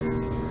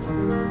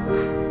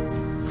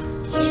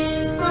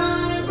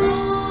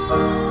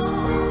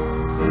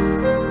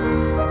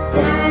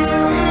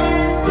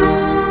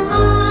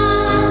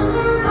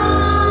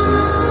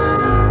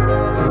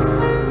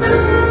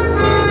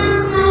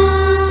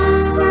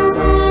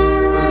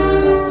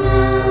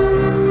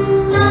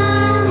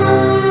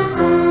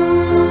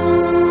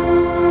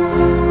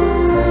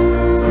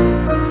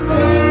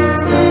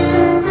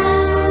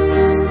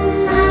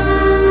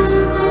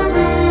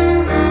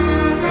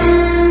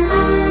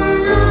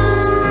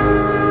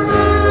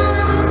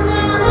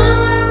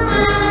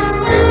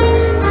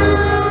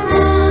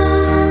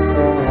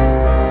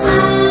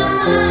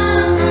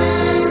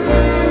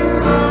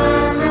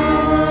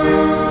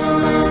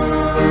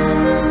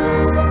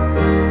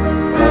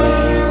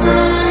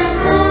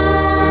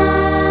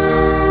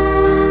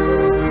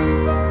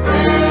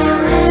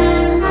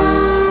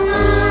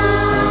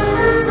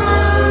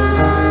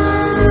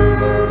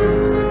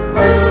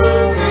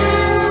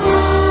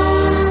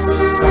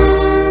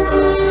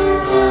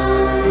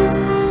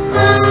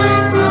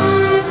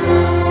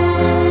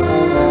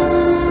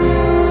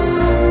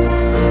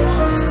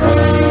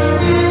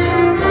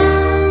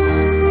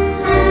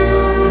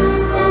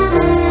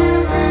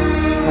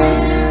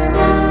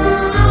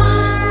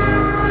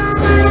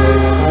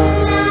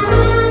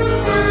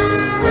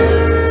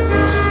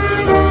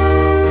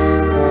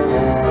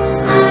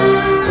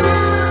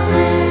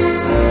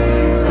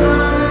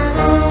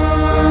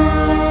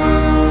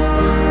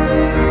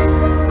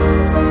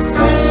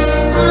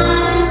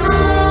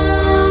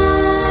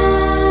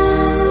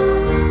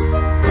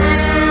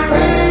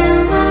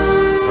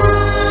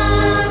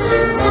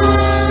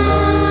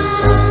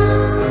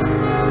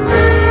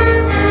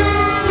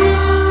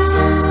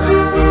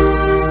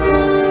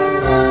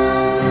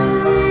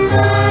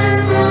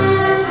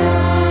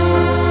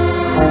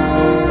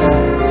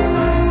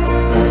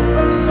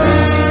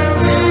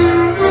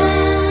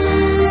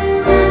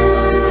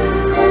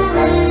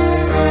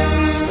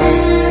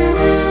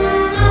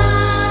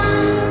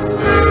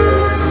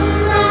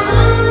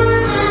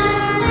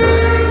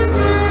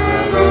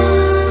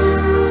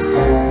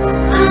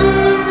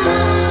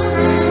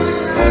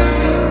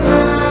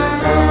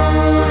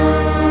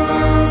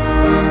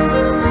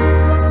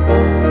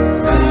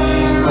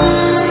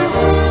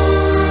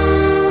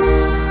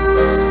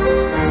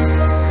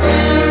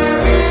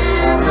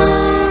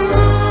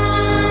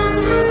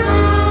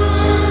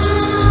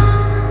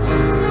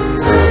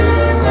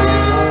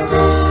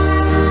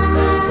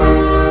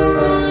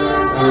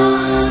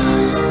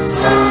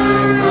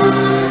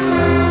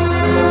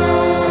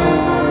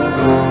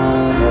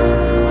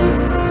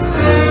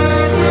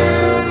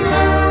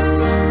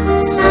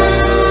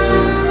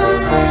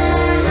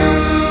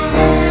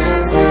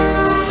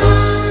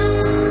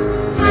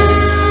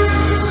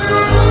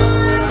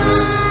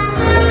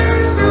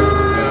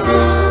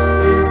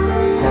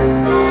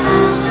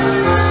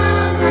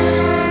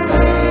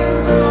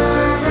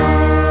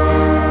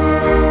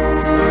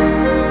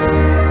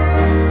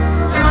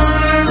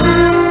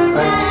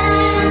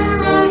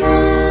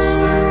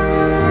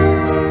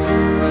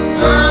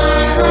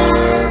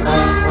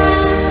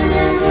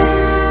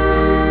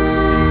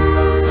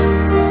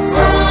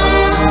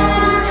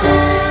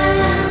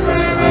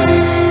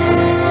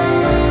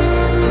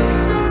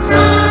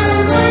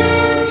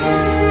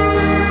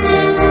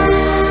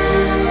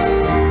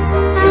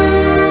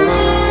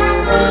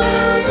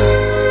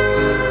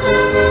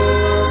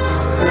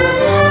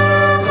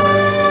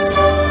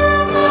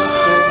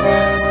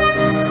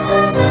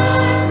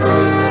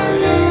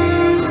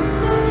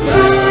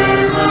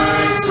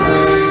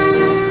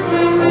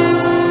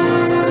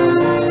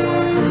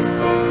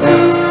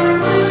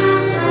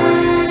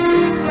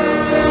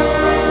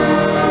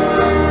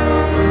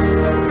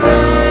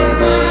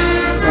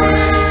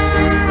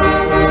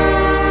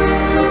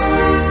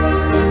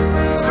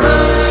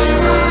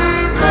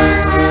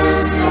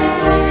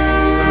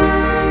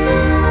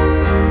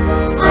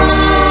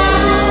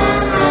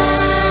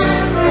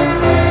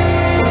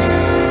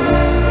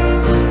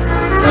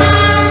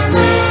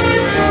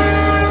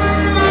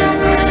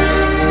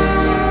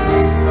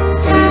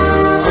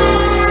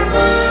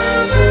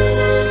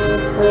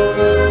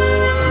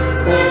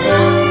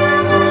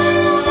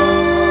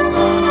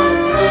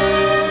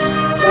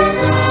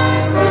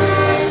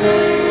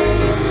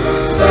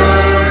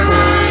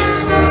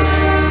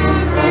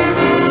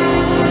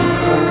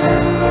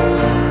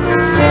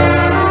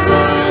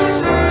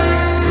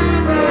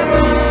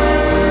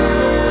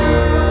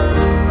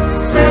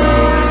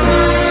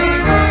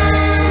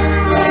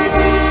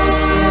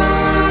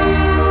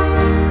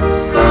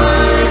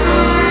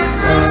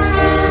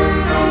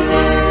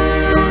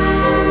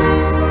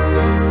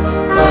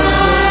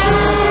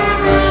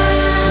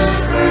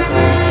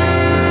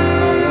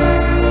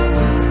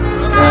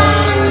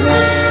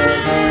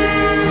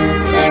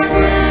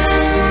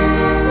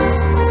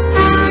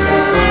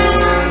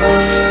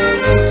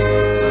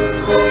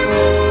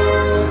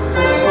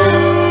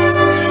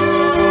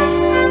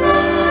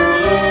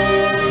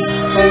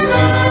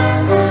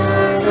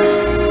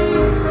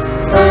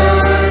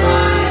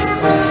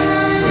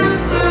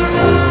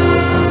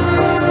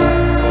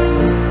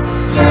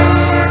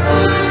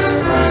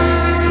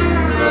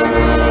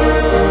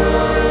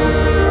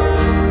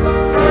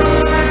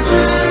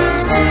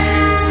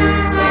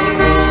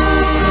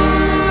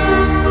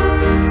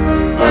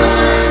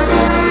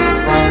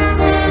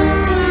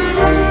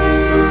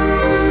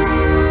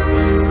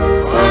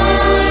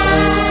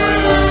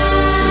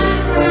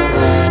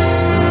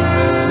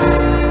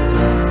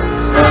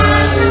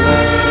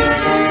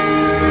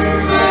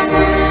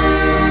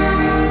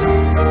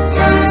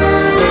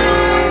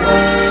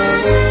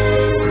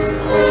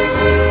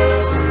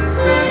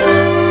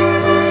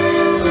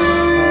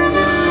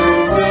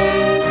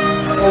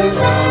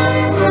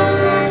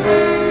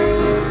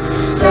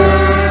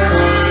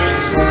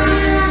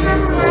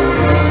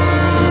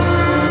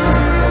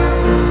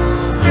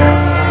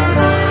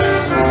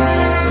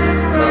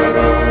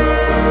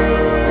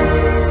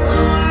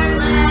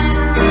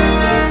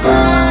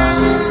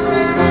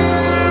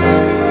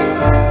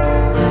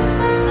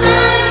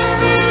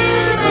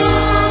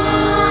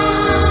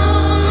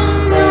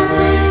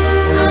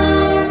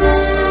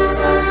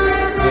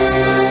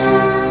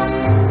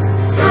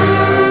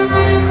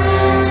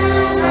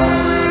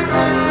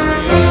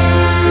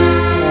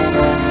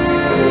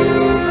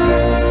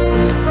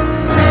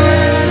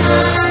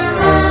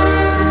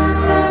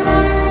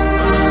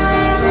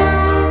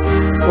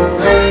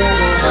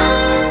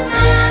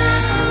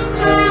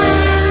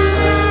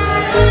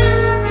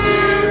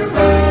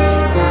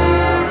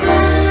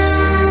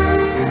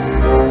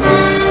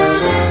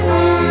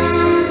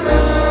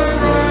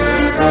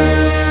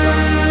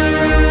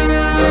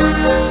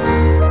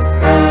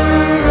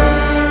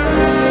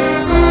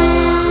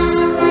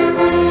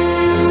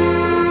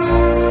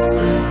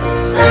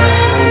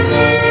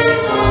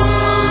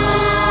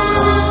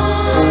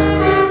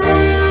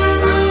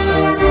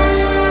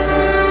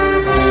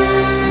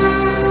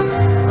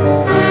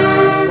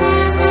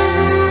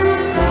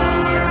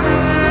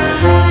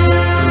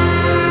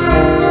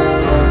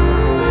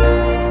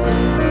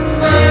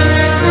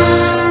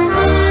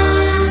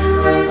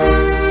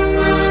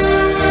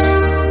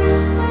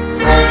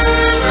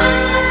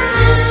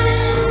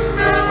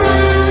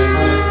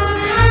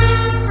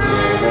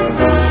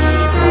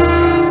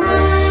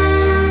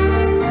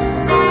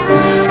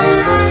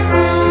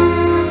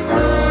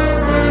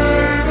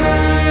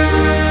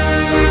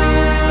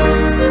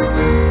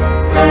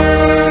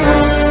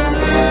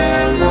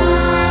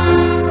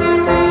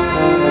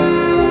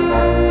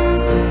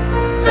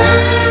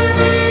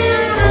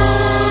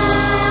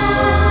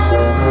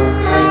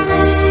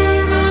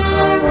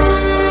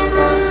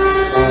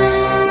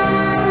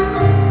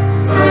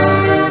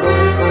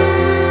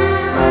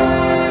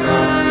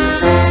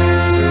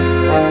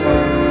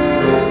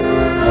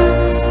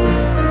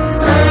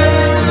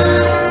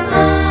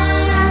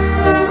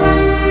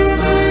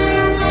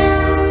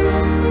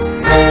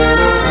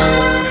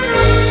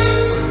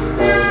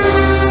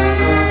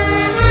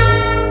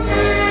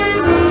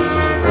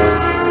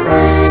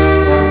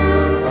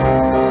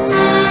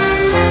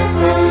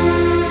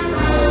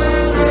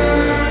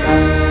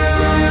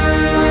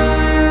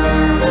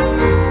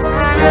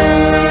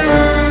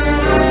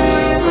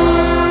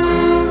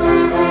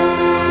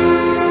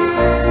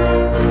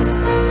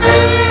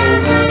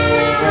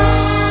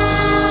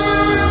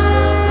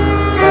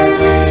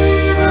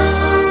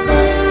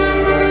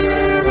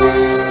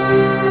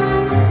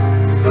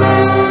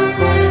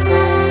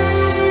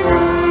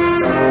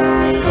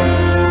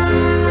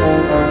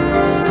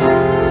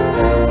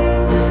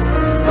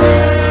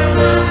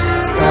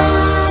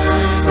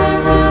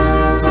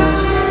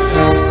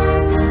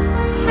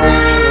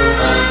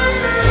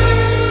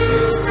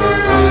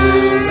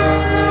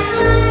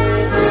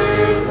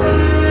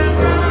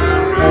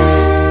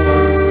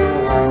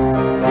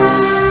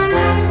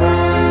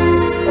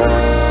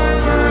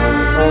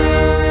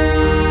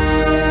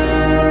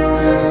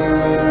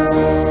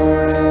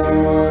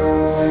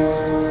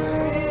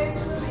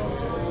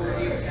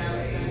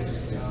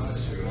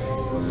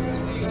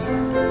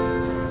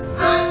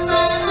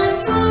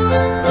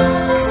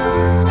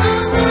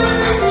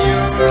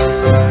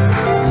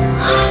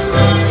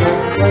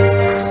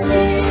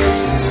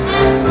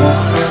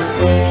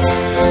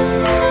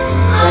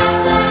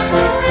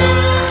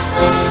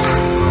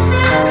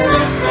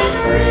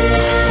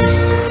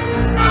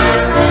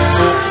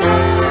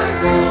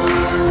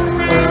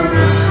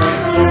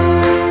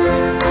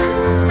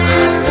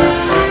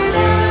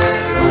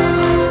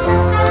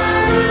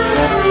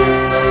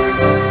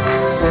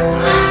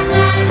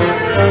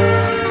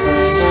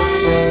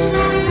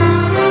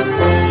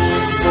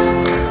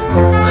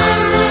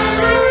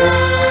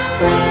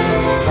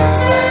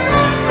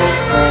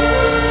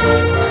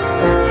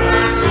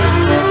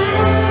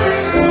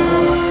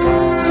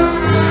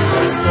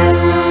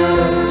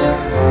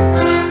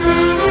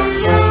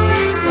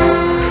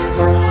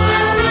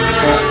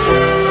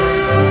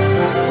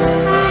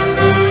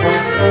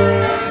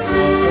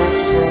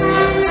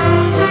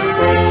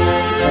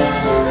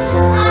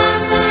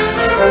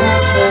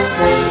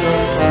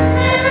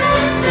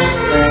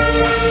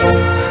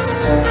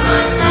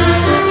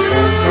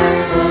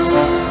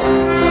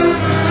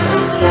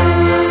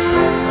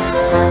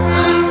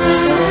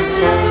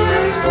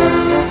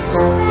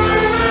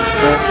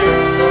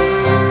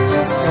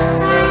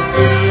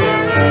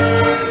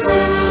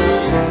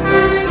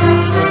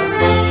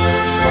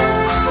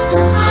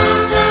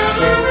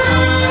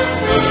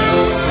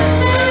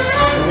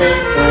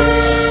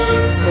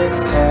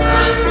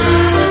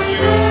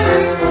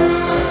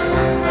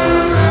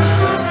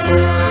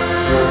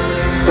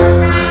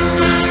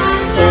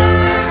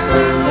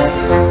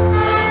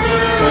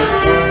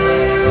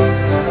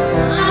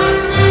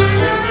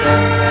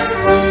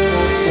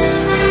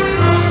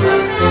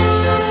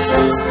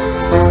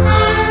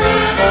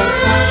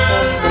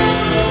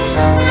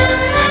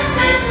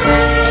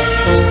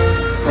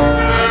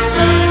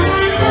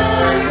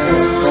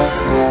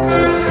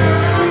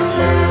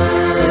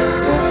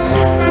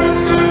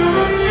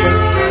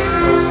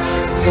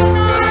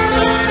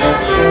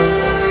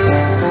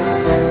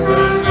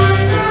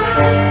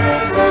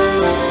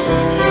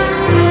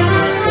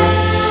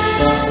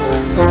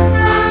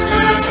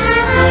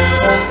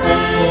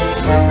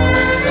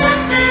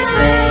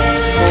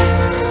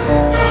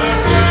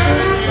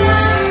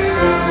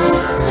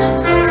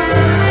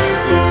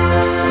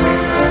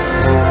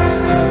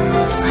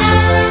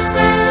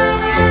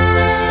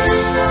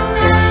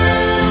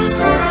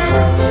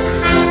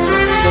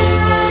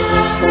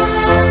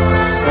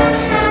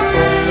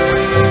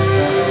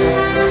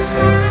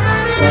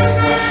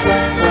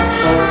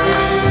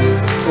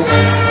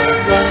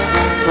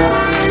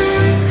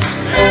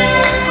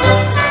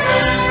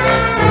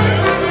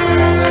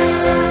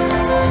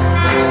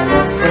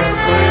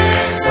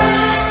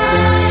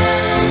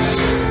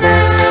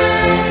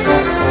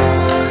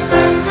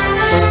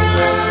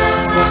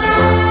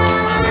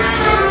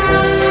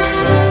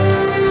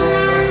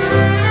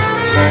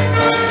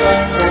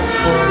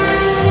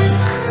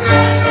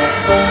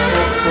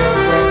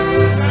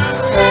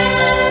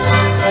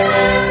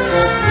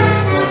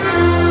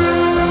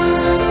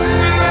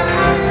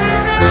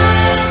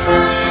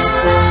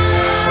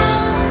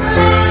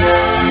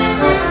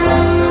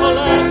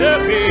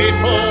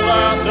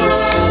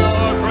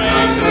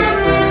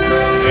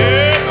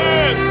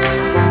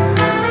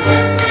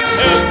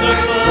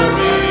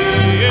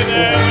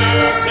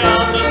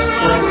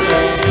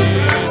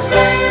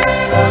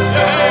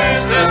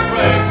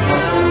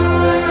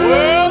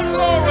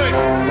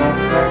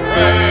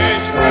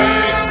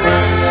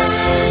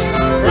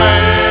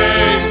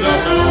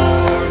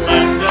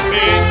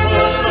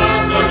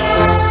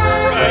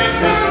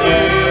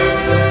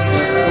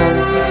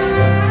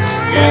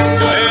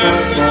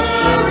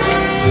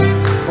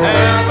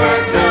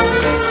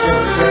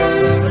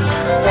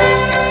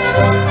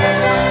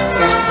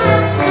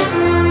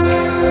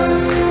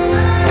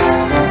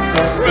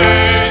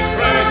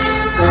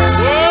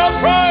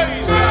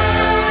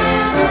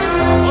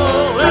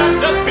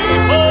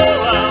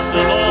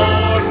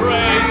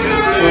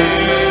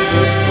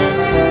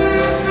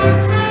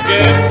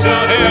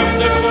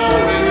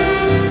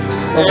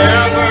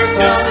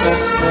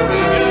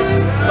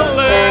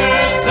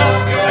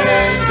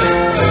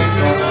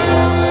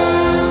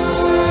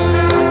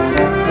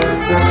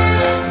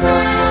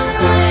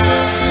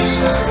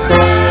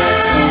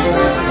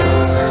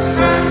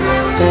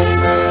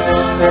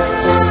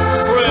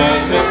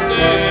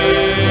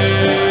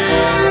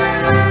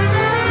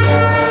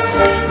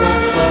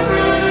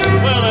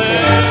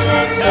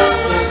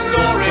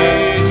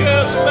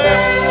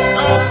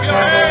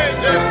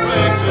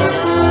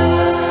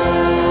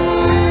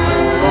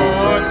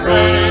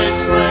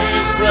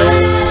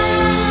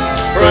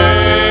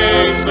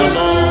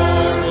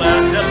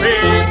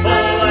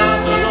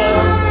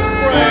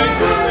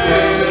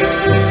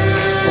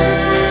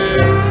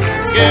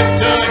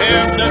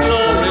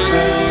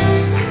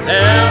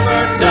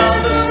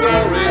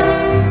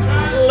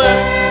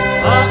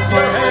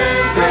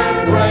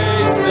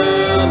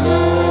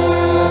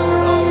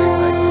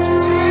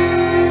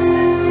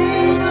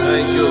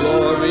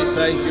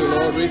thank you,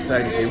 Lord. We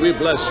thank you. We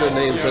bless your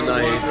name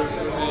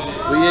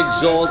tonight. We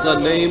exalt the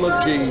name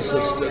of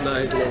Jesus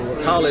tonight,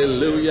 Lord.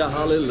 Hallelujah,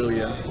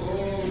 hallelujah.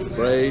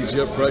 Praise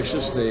your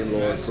precious name,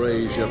 Lord.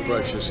 Praise your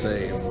precious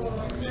name.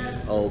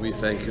 Oh, we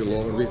thank you,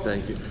 Lord. We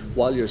thank you.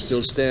 While you're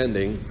still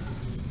standing,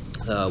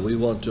 we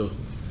want to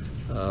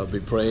be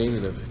praying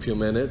in a few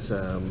minutes.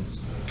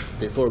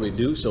 Before we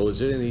do so, is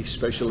there any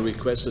special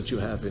requests that you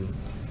have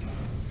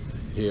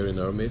here in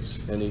our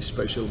midst? Any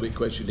special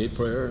requests you need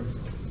prayer?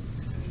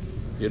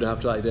 You don't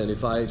have to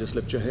identify, just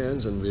lift your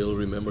hands and we'll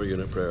remember you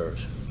in our prayers.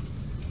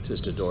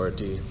 Sister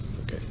Dorothy,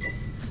 okay.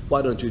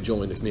 Why don't you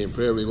join with me in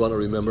prayer? We want to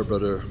remember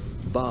Brother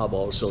Bob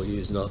also.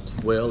 He's not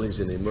well, he's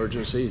in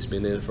emergency. He's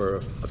been in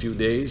for a few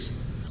days.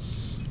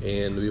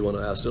 And we want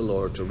to ask the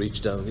Lord to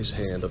reach down his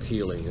hand of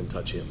healing and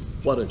touch him.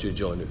 Why don't you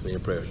join with me in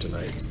prayer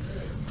tonight?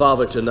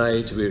 Father,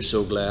 tonight we are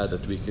so glad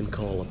that we can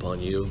call upon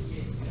you.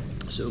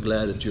 So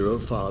glad that you're our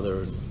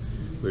Father and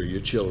we're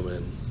your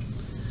children.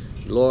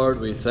 Lord,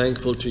 we're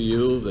thankful to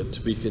you that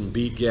we can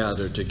be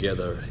gathered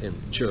together in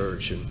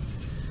church and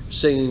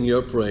singing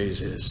your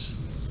praises.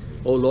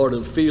 Oh Lord,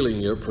 and feeling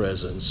your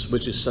presence,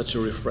 which is such a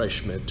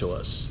refreshment to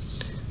us.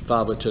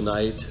 Father,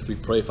 tonight we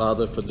pray,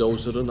 Father, for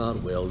those that are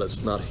not well,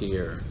 that's not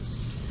here.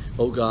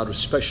 Oh God, a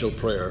special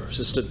prayer,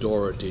 Sister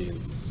Dorothy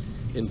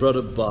and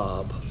Brother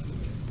Bob.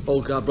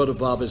 Oh God, Brother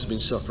Bob has been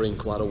suffering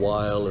quite a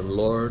while, and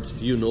Lord,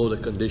 you know the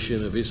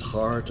condition of his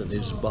heart and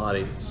his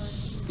body.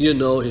 You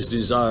know his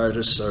desire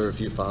to serve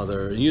you,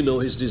 Father. You know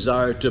his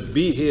desire to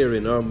be here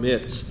in our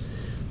midst,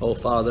 oh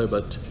Father,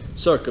 but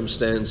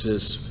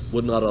circumstances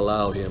would not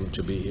allow him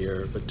to be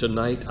here. But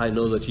tonight I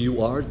know that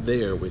you are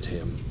there with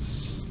him.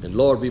 And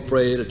Lord, we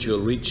pray that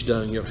you'll reach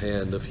down your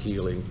hand of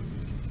healing.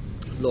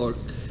 Lord,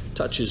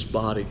 touch his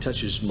body,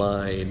 touch his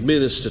mind,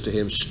 minister to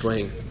him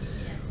strength.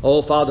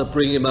 Oh, Father,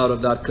 bring him out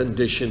of that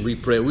condition, we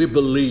pray. We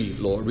believe,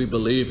 Lord. We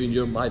believe in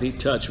your mighty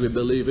touch. We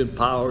believe in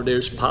power.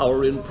 There's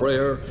power in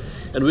prayer.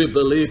 And we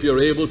believe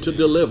you're able to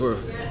deliver.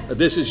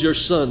 This is your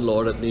son,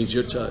 Lord, that needs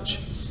your touch.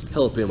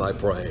 Help him, I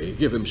pray.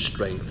 Give him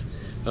strength.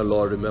 And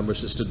Lord, remember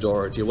Sister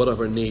Dorothy,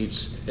 whatever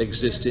needs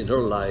exist in her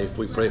life,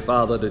 we pray,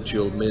 Father, that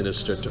you'll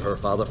minister to her,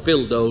 Father.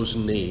 Fill those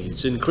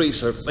needs. Increase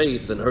her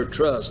faith and her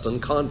trust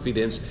and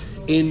confidence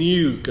in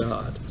you,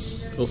 God.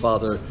 Oh,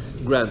 Father,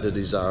 grant the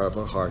desire of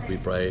her heart, we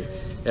pray.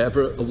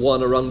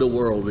 Everyone around the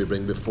world we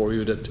bring before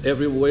you, that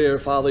everywhere,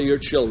 Father, your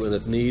children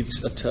that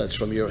needs a touch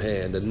from your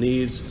hand, that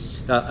needs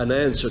an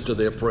answer to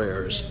their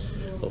prayers.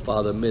 Oh,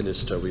 Father,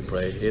 minister, we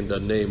pray, in the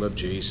name of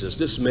Jesus.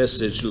 This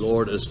message,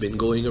 Lord, has been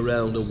going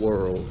around the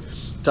world,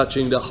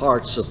 touching the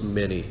hearts of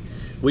many.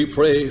 We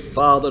pray,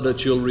 Father,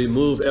 that you'll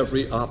remove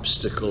every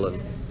obstacle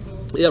and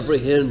every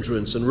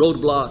hindrance and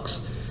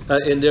roadblocks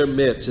in their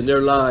midst, in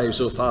their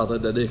lives, oh Father,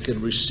 that they can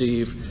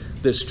receive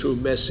this true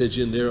message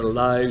in their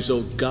lives,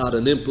 oh God,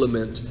 and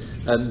implement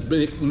and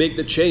make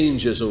the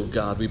changes, oh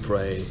God, we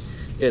pray.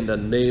 In the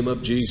name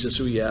of Jesus,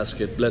 we ask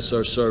it. Bless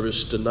our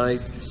service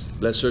tonight.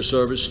 Bless our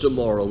service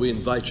tomorrow. We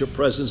invite your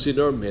presence in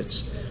our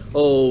midst.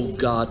 Oh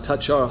God,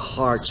 touch our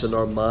hearts and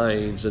our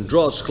minds and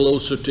draw us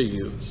closer to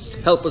you.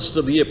 Help us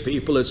to be a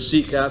people that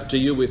seek after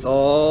you with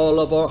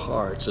all of our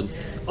hearts and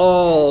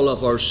all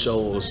of our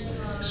souls.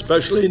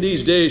 Especially in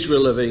these days we're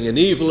living, and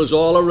evil is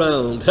all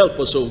around. Help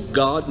us, oh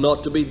God,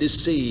 not to be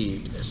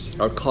deceived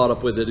or caught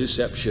up with the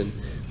deception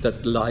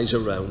that lies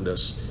around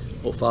us.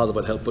 Oh Father,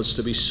 but help us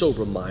to be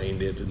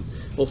sober-minded. And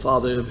oh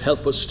Father,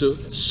 help us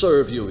to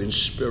serve you in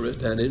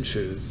spirit and in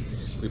truth.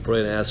 We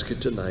pray and ask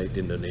it tonight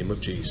in the name of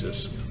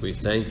Jesus. We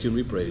thank you and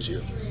we praise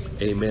you.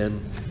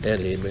 Amen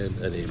and amen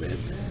and amen.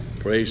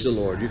 Praise the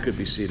Lord. You could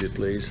be seated,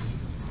 please.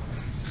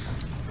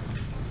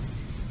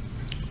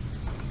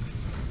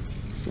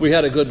 We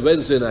had a good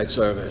Wednesday night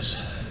service,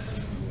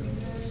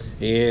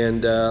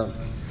 and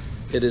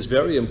it is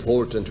very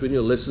important when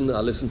you listen.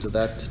 I listened to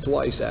that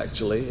twice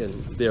actually,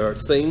 and there are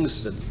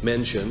things that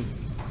mention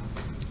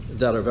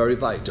that are very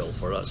vital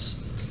for us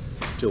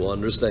to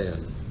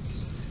understand.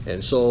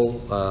 And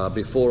so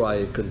before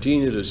I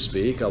continue to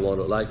speak, I would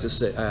like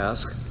to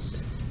ask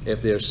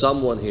if there's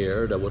someone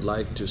here that would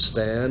like to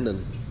stand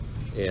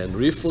and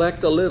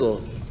reflect a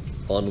little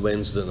on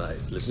Wednesday night.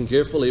 Listen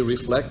carefully,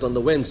 reflect on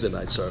the Wednesday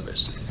night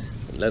service.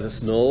 Let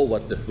us know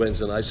what the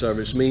Wednesday night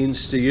service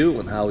means to you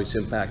and how it's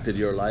impacted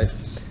your life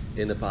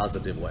in a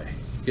positive way.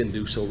 You can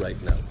do so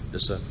right now.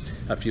 Just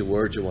a few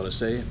words you want to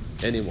say.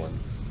 Anyone?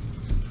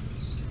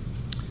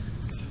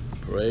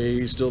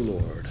 Praise the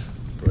Lord.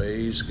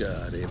 Praise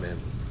God. Amen.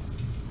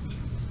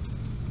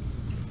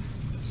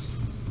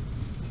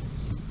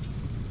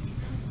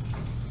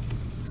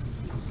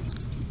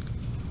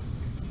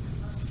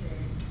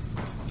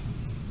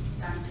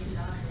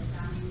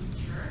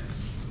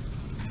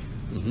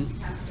 Mm-hmm.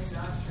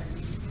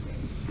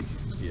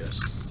 Yes.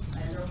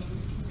 I love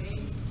this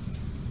place,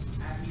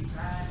 and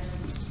God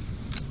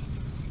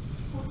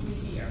put me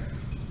here.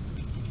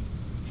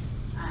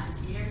 And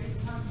there is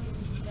nothing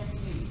that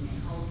makes me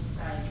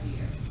outside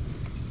here.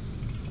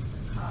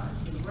 Because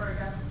the word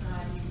of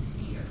God is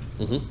here.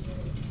 Mm-hmm.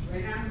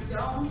 When I'm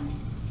down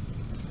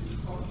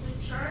and come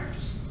to church,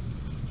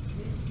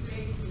 this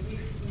place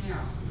lifts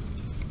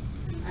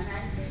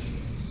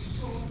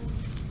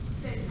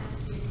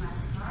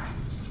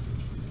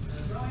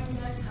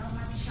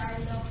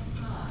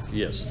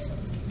Yes.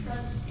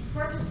 Because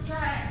first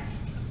time,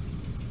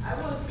 I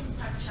wasn't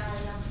a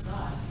child of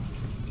God.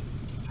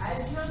 I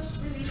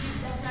just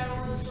believed that I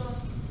was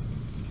just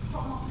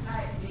come up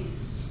like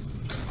this.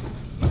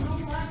 You know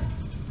what?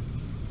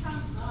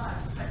 Thank God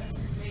for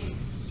this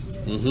place.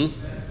 Mm-hmm.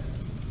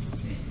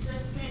 Sister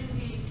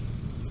Cindy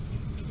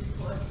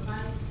was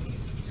my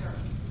sister.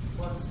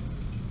 But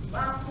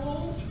back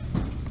home,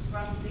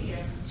 from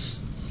there,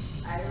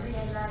 I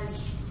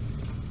realized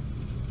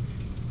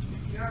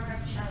if you're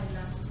a child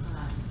of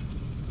God,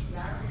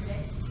 you're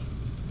elect.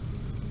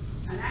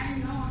 And I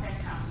know that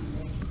I'm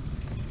elect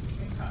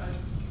because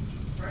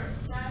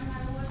first time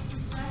I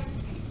wasn't like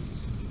this.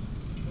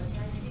 But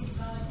I give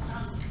God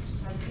thanks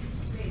for this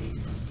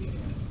place.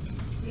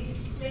 This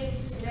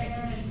place let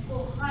me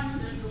go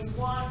under the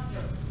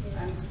water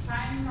and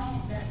find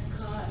out that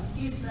God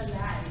is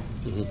alive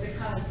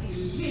because He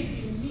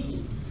lives in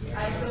me.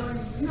 I done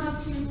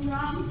nothing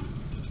wrong,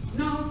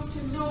 no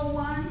to no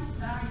one,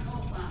 nor no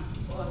one,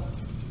 but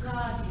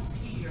God is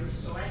here,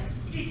 so I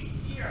stick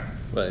here.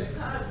 Right.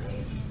 Because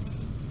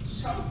if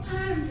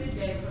sometimes the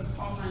devil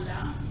come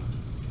along,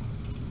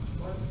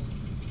 but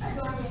I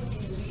don't let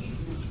him leave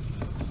me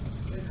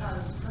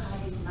because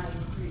God is my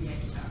creator.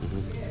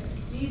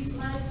 He's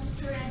my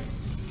strength.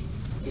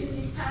 In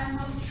the time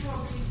of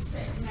trouble, He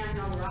set me on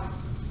a rock.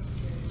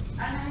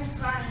 And I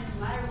find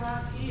my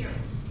rock here.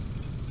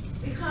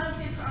 Because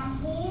if I'm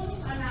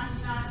home and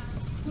I'm not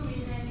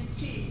doing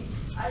anything,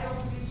 I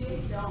only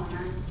lay down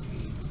and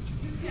sleep.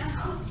 You can't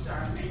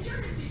answer.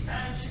 Majority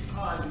times she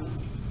call me.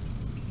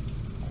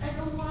 I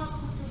don't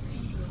walk to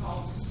people's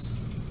house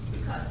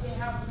because they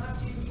have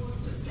nothing good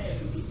to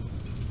tell me.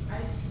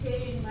 I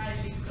stay in my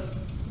little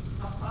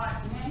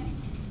apartment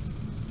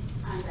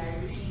and I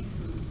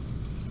reason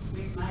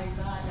with my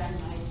God and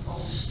my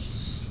coach.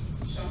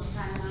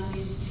 Sometimes I'm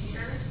in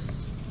tears,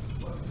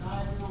 but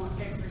God knows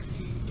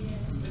everything.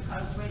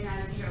 Because when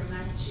I hear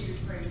my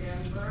children,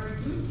 they're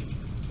burdened,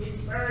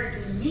 it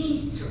burdens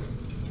me too,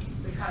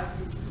 because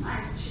it's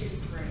my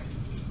children.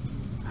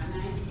 And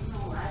I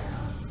know I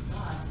ask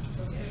God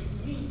to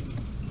help me,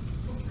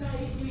 to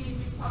guide me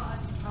in the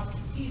path of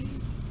His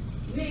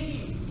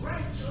name,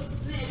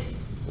 righteousness.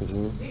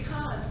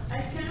 Because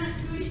I cannot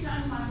do it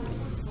on my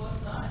own,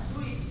 but God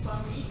do it for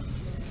me.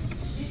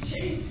 He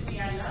changed me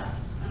a lot,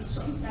 and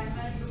sometimes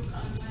I look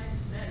on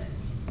myself,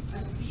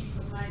 and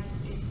people might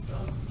say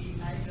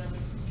something, I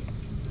just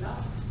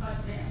laugh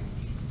at them.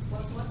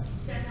 But what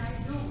can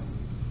I do?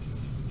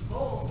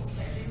 Go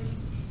tell him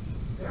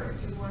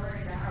dirty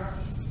word or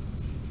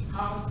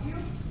how you?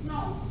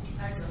 No,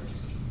 I just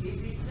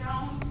give it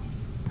down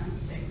and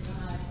say,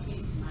 God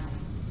is my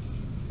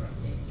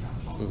protector.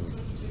 Up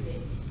to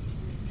today,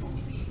 2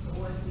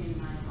 people was in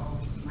my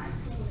house, my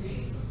 2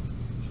 neighbors,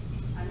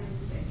 and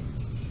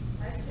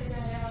I said, I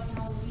have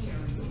no ear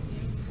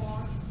looking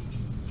for,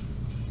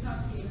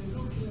 nothing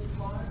looking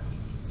for,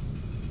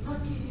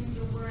 nothing in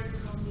the word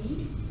for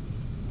me.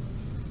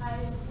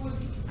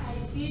 I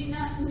did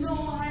not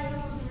know I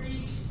would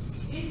reach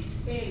this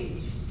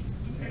age.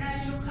 When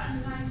I look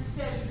at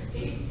myself,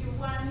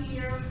 81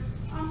 years,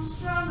 I'm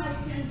strong, I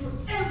can do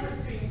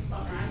everything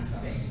for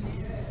myself.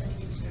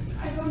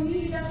 I don't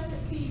need other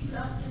people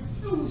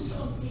to do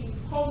something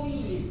for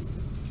me.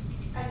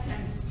 I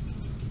can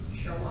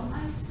shower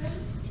myself,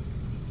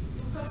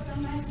 look after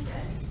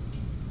myself.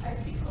 I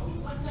pick out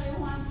what I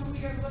want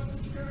to wear, what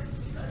to wear,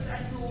 because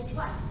I know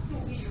what to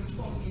wear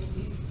for me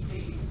in this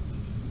place.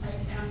 I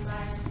can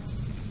buy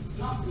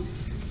nothing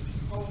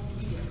out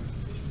here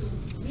to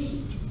suit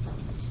me.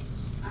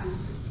 And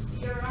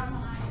here am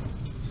I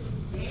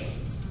today,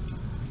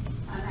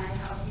 and I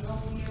have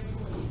nowhere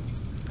going,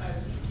 because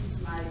this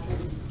is my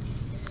home.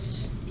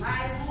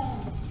 My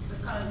home,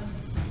 because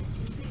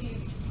you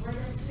see,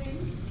 Brother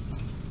Singh,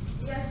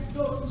 he has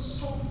done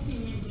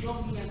something in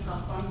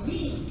Jamaica for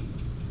me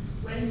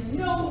when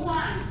no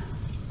one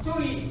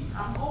do it.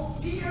 I'm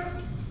out there,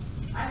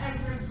 and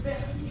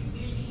everybody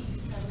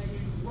believes that when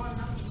you run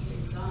up,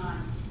 you're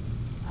gone.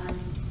 And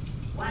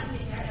one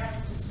day I have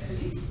to say,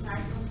 listen,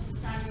 I don't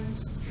stand in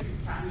the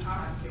street and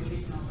argue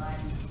with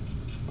nobody.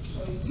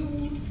 So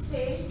you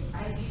stay,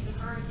 I didn't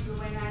hurt you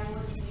when I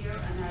was here,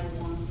 and I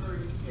won't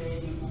hurt you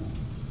anymore.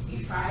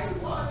 If I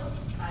was,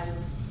 I'm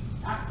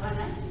not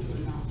gonna do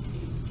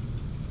nothing.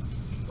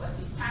 But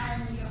the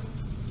time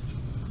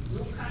you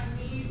look at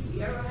me,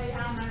 here I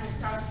am, and I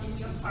talk in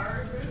your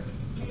pardon,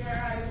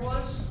 here I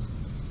was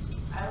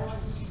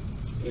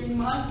in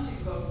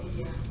Montego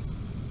here,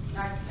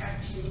 not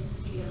catching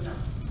sailor.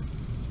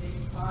 They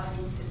call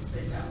me to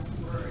say that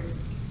word.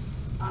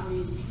 I'm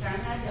in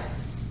Canada,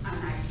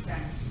 and I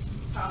can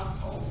talk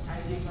out. I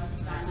never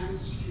stand on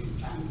the street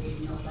and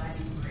beg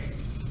nobody bread.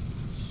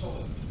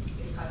 So,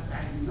 because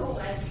I know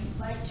I leave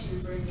my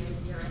children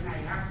in here, and I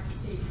have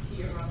to take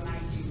care of my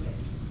children.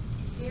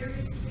 Here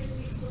is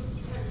simply could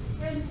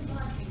tell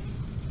anybody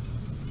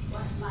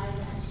what my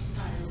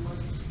lifestyle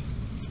was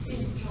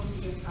in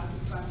Jamaica,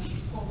 because she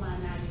come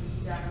and I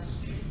lead her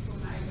straight to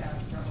my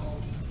doctor's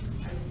house.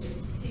 I said,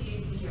 stay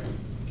here,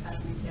 and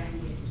we can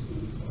get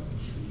in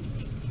touch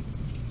with you.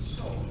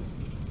 So,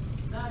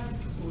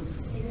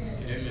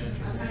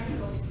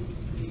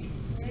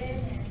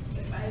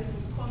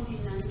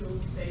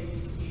 say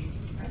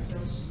I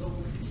just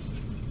don't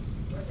feel.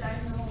 But I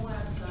know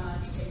where God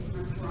take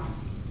me from,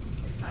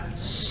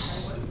 because I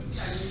was a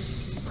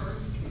crazy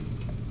person.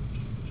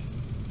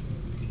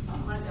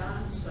 I'm a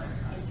dancer,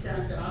 I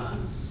can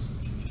dance.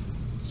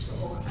 So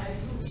I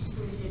used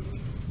to it.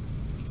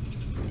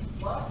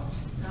 But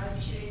God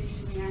changed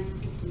me and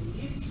put me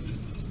His way.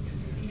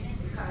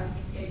 Because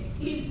He said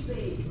His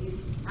way is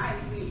my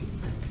way.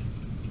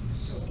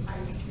 So I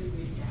live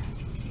with that.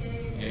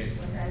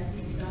 But I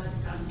give God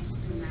thanks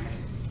tonight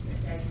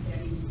that I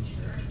came in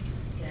church.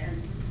 And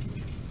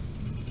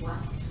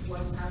what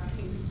was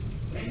happening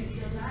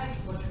Wednesday night,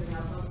 but we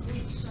have a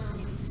good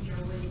service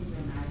here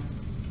Wednesday night.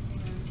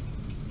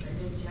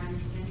 Brother John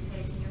can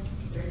tell you,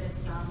 Brother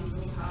Sam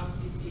will have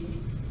the thing.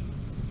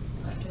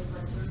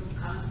 Whatever to look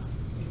at,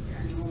 you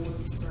can know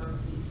the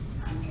service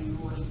and I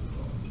know it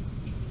goes.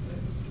 So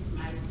this is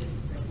my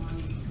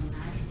testimony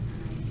tonight,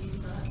 and I give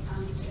God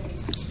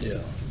thanks.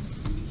 Yeah.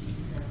 In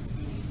Jesus'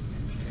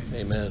 name.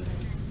 Amen.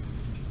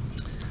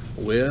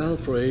 Well,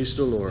 praise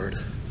the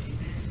Lord.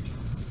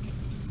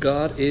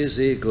 God is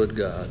a good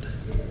God.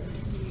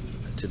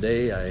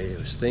 Today I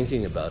was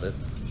thinking about it,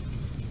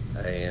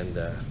 and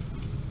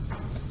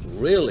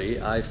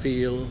really I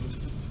feel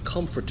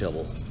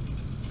comfortable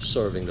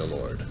serving the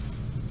Lord.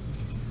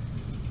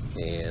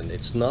 And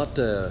it's not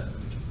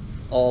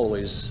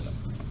always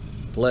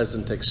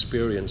pleasant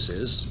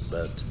experiences,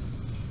 but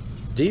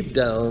deep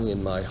down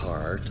in my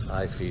heart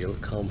I feel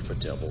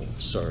comfortable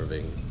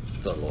serving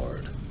the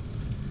Lord.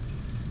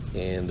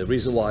 And the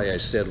reason why I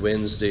said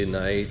Wednesday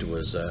night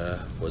was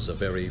a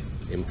very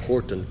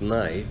important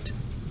night.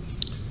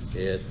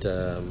 It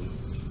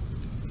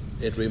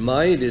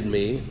reminded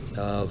me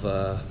of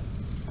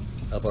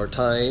our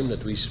time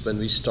that when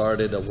we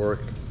started a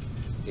work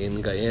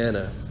in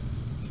Guyana.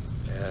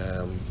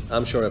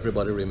 I'm sure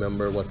everybody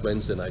remember what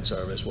Wednesday night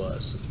service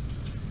was,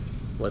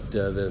 what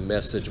the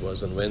message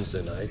was on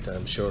Wednesday night.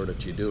 I'm sure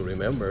that you do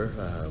remember.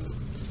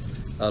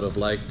 I'd have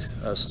liked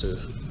us to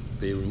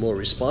be more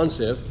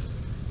responsive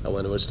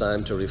when it was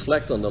time to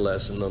reflect on the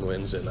lesson on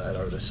Wednesday night,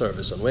 or the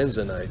service on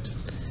Wednesday night.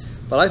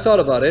 But I thought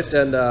about it,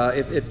 and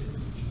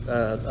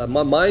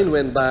my mind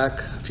went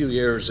back a few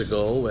years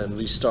ago when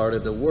we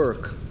started the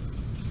work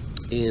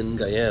in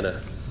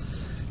Guyana,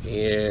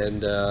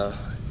 and there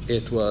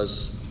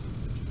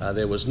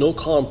was no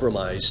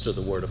compromise to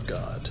the Word of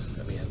God.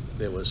 I mean,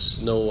 there was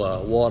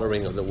no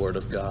watering of the Word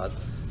of God.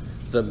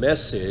 The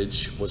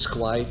message was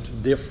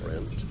quite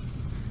different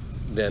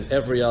than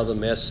every other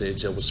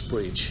message that was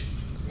preached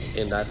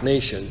in that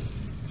nation.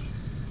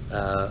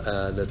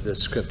 That the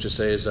scripture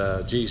says,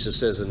 Jesus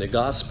says, and the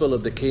gospel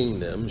of the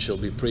kingdom shall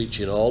be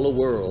preached in all the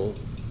world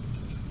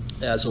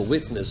as a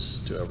witness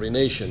to every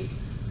nation,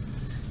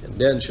 and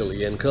then shall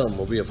the end come.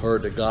 Well, we have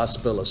heard the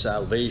gospel of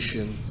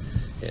salvation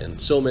and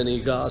so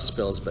many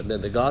gospels, but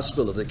then the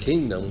gospel of the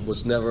kingdom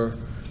was never,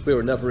 we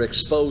were never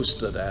exposed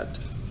to that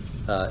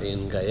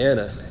in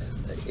Guyana.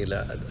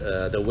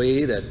 The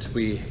way that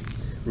we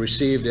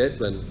received it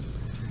when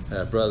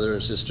Brother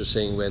and Sister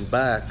Singh went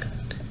back,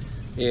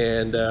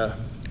 and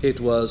it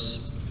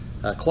was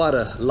quite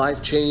a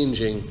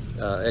life-changing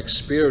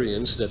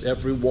experience that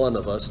every one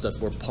of us that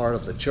were part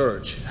of the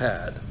church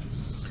had.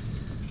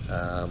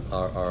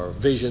 Our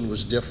vision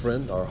was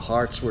different, our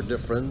hearts were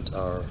different,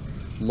 our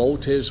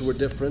motives were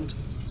different,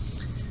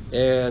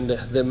 and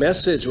the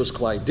message was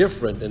quite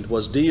different, and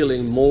was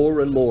dealing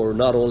more and more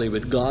not only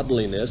with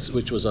godliness,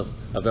 which was a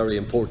very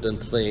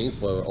important thing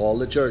for all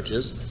the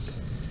churches,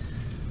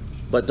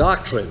 but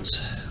doctrines.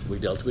 We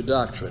dealt with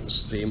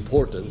doctrines, the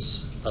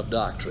importance of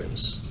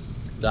doctrines.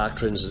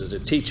 Doctrines is the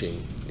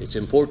teaching. It's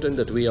important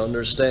that we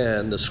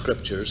understand the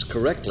scriptures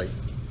correctly,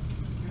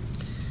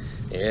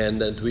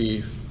 and that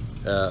we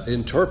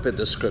interpret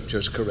the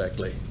scriptures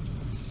correctly.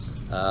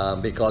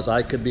 Because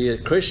I could be a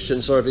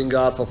Christian serving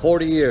God for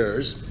 40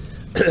 years,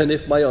 and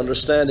if my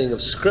understanding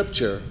of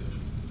scripture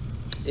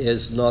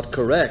is not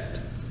correct,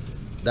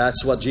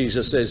 that's what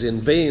Jesus says, in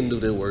vain do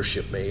they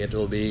worship me. It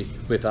will be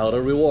without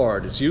a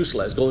reward. It's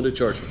useless going to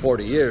church for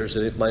 40 years,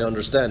 and if my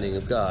understanding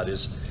of God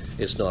is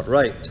not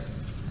right.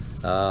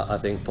 I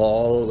think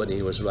Paul, when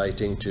he was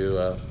writing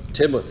to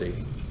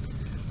Timothy,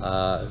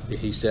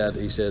 he says,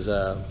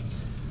 the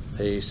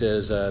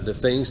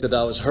things that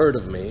thou hast heard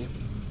of me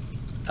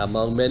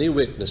among many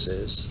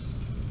witnesses,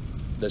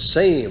 the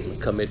same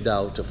commit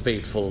thou to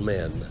faithful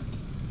men,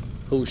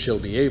 who shall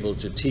be able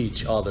to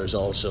teach others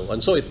also.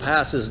 And so it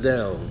passes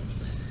down.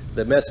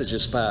 The message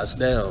is passed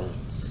down.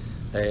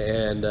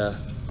 And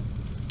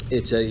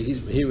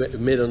he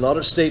made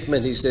another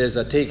statement. He says,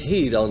 take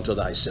heed unto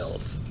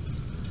thyself.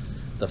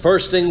 The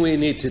first thing we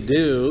need to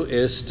do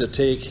is to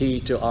take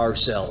heed to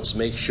ourselves.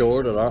 Make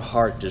sure that our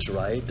heart is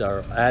right,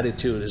 our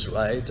attitude is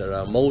right, that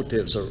our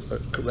motives are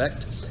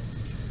correct,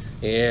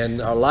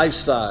 and our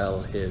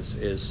lifestyle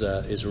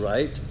is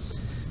right.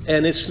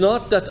 And it's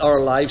not that our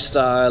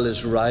lifestyle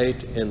is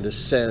right in the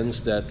sense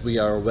that we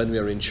are when we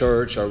are in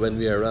church or when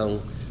we are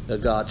around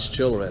God's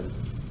children.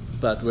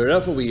 But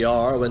wherever we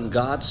are, when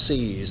God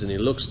sees and He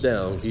looks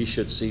down, He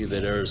should see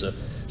that there's a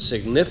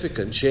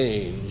significant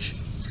change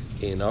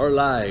in our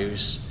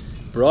lives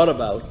brought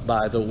about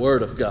by the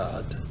Word of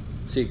God.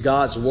 See,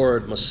 God's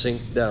Word must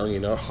sink down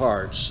in our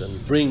hearts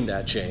and bring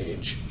that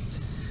change.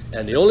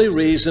 And the only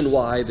reason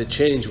why the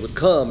change would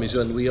come is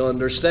when we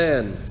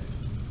understand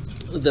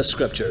the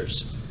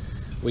Scriptures.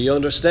 We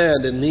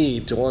understand the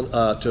need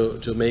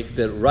to make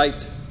the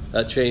right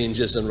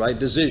changes and right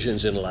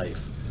decisions in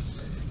life.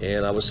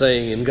 And I was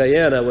saying in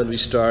Guyana when we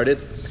started,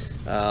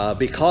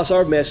 because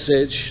our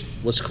message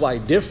was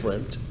quite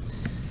different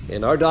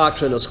and our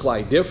doctrine was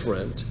quite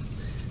different,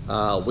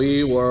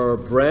 we were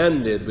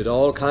branded with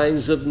all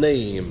kinds of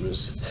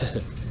names.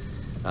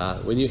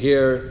 When you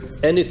hear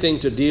anything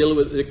to deal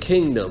with the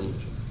kingdom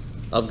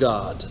of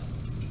God,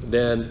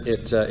 then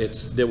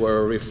there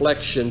were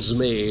reflections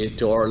made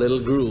to our little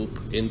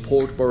group in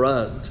Port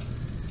Morant.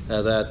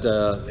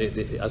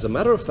 As a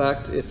matter of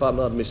fact, if I'm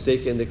not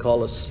mistaken, they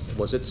call us,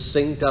 was it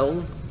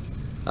Singtown?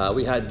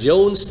 We had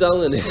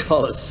Jonestown and they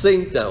call us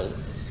Singtown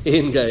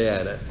in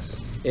Guyana.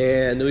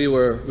 And we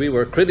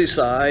were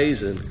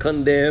criticized and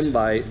condemned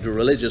by the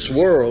religious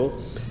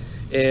world.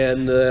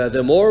 And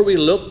the more we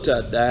looked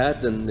at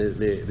that and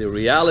the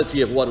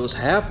reality of what was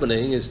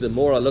happening is the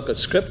more I look at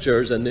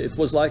Scriptures, and it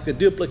was like a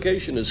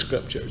duplication of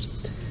Scriptures.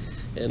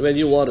 And when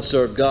you want to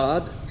serve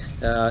God,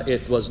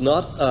 it was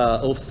not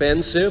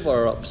offensive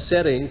or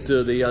upsetting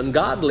to the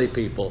ungodly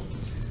people.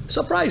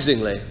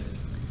 Surprisingly,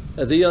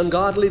 the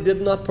ungodly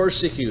did not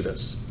persecute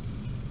us.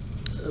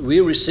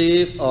 We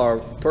received our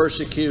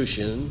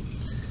persecution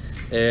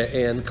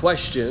and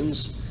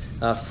questions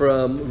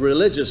from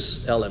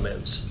religious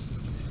elements.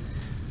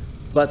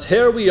 But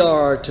here we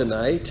are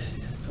tonight.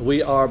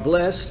 We are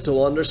blessed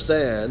to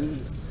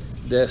understand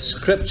the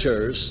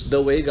Scriptures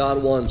the way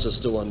God wants us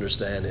to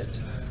understand it.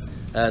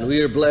 And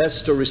we are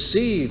blessed to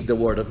receive the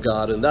Word of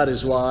God, and that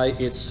is why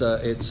it's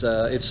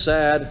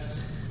sad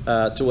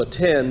to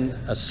attend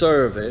a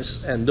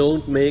service and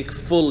don't make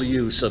full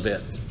use of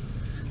it.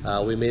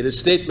 We made a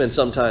statement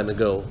some time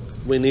ago.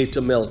 We need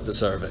to milk the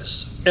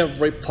service,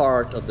 every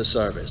part of the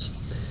service.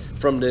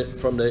 From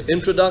the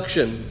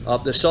introduction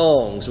of the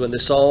songs, when the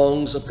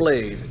songs are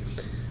played,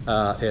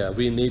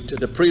 we need to,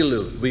 the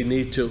prelude, we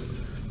need to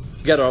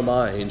get our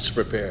minds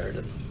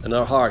prepared and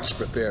our hearts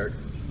prepared.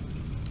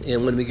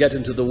 And when we get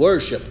into the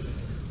worship,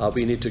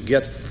 we need to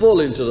get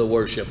full into the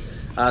worship.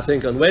 I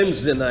think on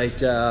Wednesday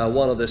night,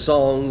 one of the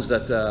songs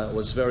that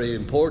was very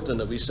important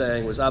that we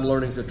sang was, I'm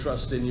learning to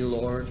trust in you,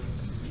 Lord.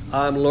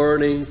 I'm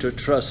learning to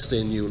trust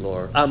in you,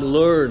 Lord. I'm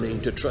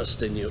learning to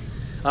trust in you.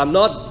 I'm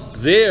not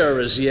there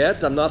as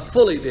yet. I'm not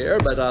fully there,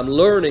 but I'm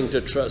learning to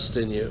trust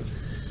in you.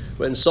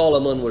 When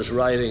Solomon was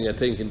writing, I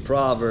think in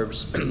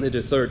Proverbs, in the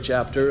 3rd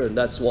chapter, and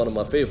that's one of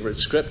my favorite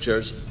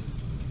scriptures,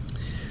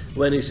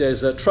 when he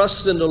says,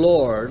 trust in the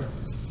Lord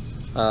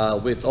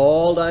with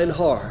all thine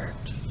heart,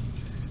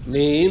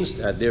 means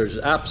that there's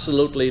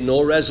absolutely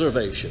no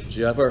reservations.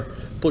 You ever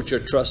put your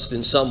trust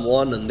in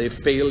someone and they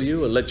fail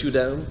you and let you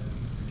down?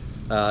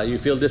 You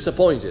feel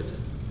disappointed,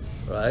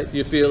 right?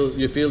 You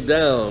feel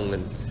down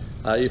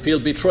and you feel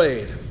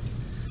betrayed.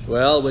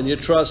 Well, when you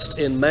trust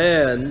in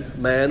man,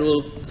 man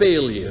will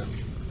fail you.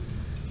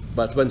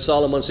 But when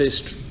Solomon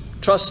says,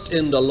 trust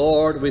in the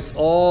Lord with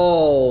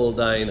all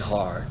thine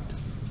heart,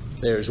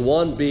 there's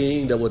one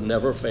being that would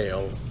never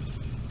fail,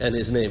 and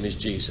his name is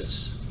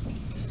Jesus.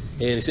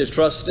 And he says,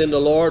 trust in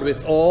the Lord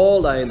with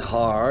all thine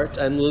heart,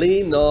 and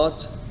lean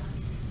not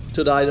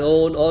to thine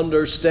own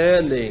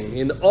understanding.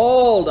 In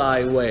all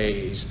thy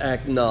ways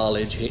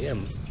acknowledge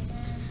him.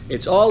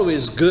 It's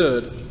always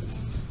good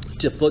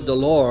to put the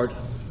Lord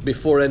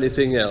before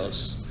anything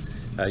else.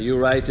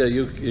 You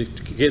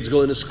kids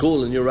go into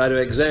school and you write an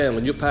exam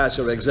and you pass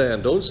your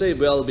exam. Don't say,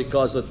 well,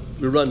 because it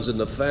runs in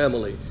the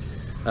family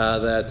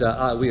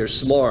that we are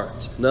smart.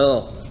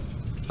 No.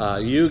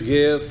 You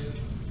give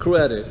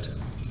credit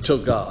to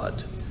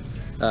God.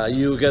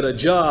 You get a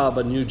job,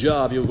 a new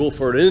job, you go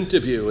for an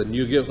interview and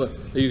you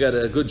get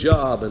a good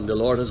job and the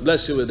Lord has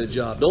blessed you with a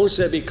job. Don't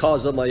say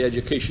because of my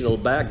educational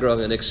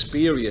background and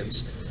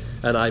experience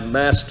and I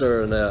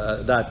mastered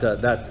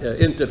that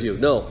interview.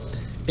 No,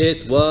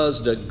 it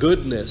was the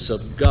goodness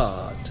of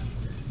God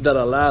that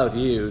allowed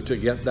you to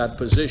get that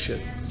position.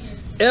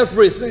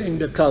 Everything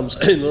that comes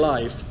in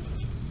life,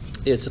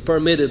 it's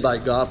permitted by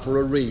God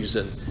for a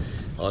reason.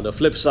 On the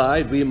flip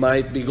side, we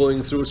might be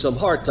going through some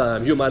hard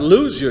times. You might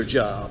lose your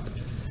job.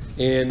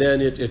 And then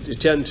you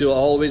tend to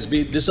always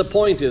be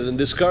disappointed and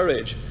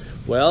discouraged.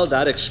 Well,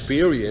 that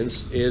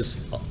experience is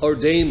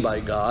ordained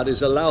by God,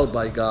 is allowed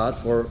by God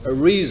for a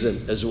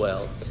reason as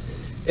well.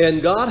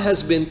 And God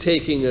has been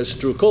taking us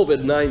through.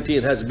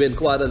 COVID-19 has been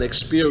quite an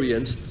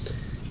experience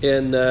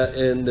in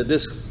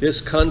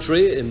this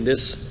country, in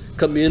this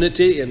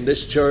community, in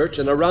this church,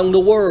 and around the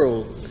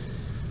world.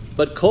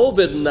 But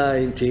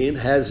COVID-19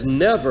 has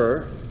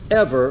never,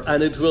 ever,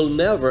 and it will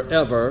never,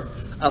 ever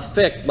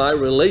affect my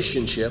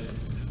relationship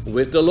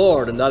with the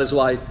Lord. And that is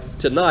why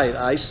tonight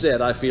I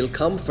said I feel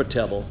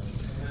comfortable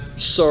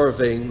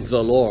serving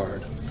the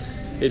Lord.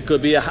 It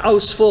could be a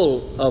house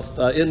full of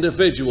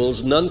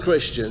individuals,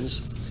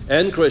 non-Christians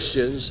and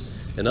Christians,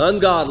 And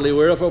ungodly,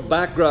 wherever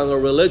background or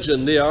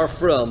religion they are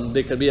from,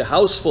 they can be a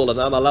house full,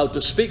 and I'm allowed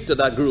to speak to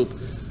that group.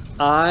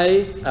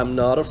 I am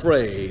not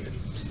afraid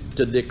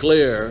to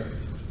declare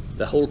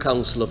the whole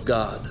counsel of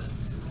God.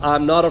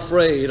 I'm not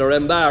afraid or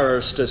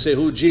embarrassed to say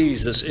who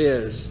Jesus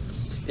is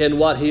and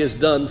what he has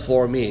done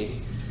for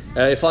me.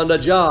 If on the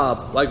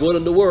job, I go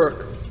into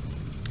work,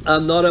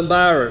 I'm not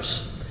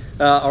embarrassed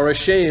or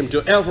ashamed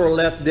to ever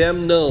let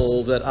them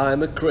know that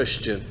I'm a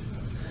Christian.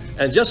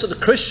 And just that a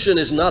Christian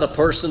is not a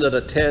person that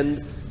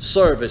attends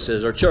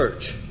services or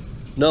church.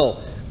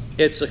 No,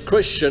 it's a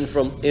Christian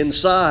from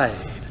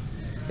inside.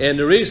 And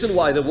the reason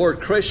why the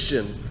word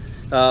Christian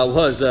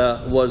was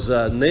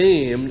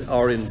named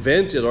or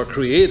invented or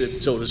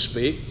created, so to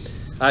speak,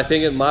 I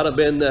think it might have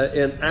been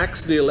in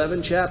Acts the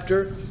 11th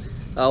chapter,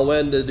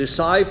 when the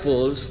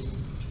disciples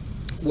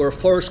were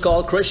first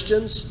called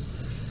Christians.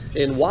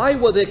 And why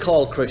were they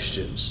called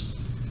Christians?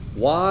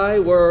 Why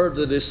were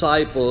the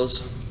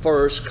disciples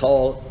first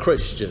called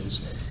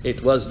Christians?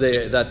 It was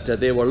that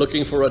they were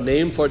looking for a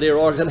name for their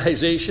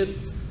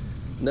organization?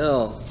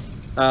 No.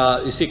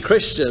 You see,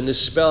 Christian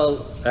is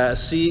spelled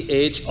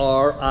C-H-R-I-S-T.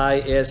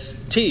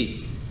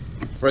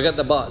 Forget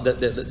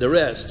the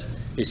rest.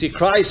 You see,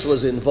 Christ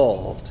was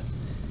involved.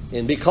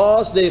 And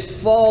because they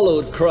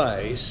followed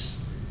Christ,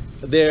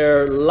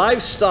 their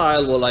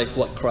lifestyle was like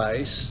what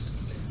Christ,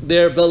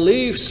 their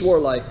beliefs were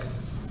like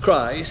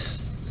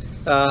Christ,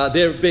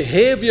 their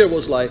behavior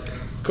was like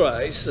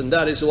Christ, and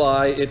that is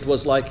why it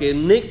was like a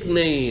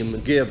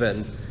nickname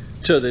given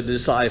to the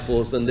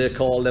disciples, and they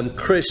called them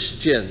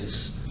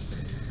Christians.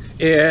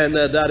 And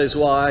that is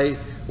why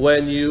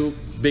when you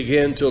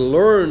begin to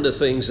learn the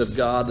things of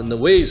God and the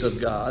ways of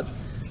God,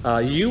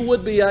 you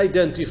would be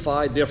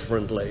identified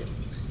differently.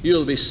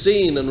 You'll be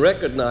seen and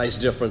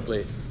recognized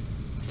differently.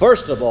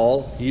 First of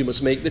all, you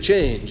must make the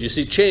change. You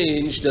see,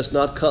 change does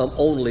not come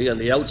only on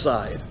the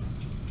outside.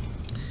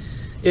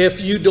 If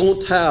you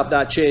don't have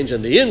that change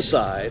on the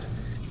inside,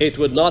 it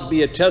would not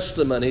be a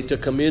testimony to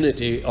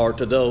community or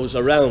to those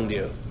around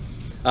you.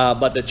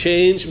 But the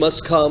change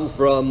must come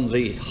from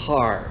the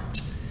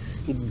heart.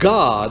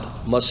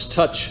 God must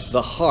touch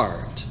the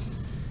heart.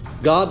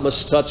 God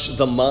must touch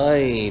the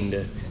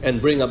mind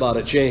and bring about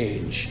a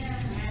change.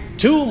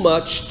 Too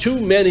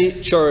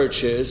many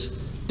churches,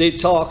 they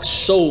talk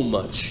so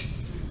much.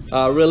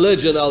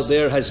 Religion out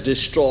there has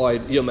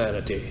destroyed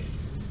humanity.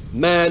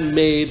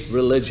 Man-made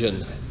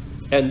religion,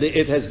 and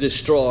it has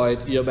destroyed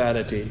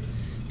humanity.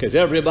 Because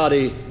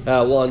everybody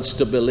wants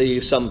to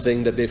believe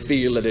something that they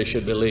feel that they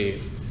should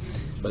believe.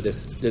 But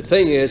the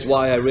thing is,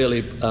 why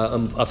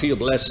I feel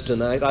blessed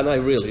tonight, and I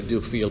really do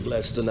feel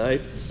blessed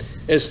tonight,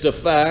 is the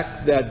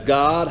fact that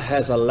God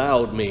has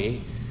allowed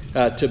me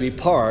to be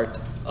part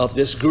of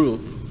this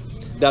group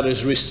that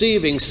is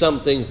receiving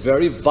something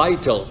very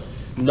vital,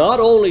 not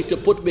only to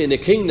put me in the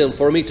kingdom,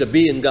 for me to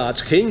be in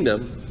God's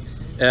kingdom,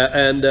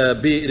 and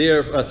be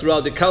there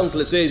throughout the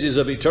countless ages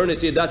of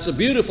eternity. That's a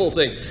beautiful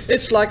thing.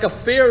 It's like a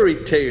fairy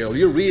tale.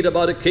 You read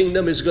about a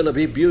kingdom is going to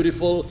be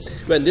beautiful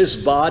when this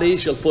body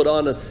shall put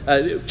on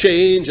a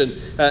change, and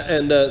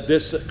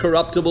this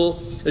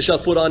corruptible shall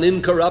put on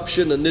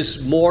incorruption, and this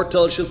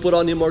mortal shall put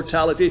on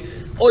immortality.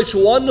 Oh, it's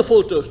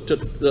wonderful to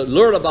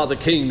learn about the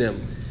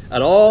kingdom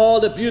and all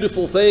the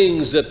beautiful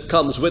things that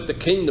comes with the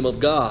kingdom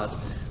of God.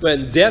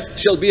 When death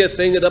shall be a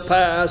thing of the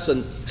past,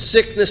 and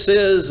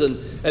sicknesses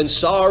and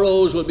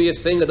sorrows will be a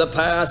thing of the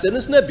past. And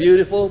isn't it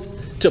beautiful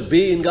to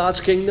be in God's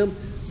kingdom?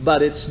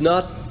 But it's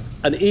not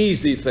an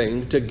easy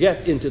thing to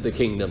get into the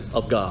kingdom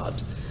of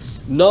God.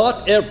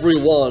 Not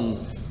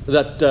everyone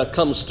that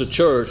comes to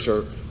church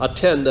or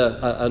attend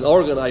an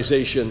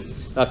organization,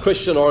 a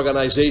Christian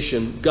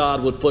organization,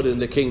 God would put in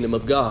the kingdom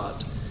of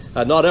God.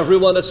 Not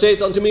everyone that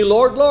saith unto me,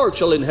 Lord, Lord,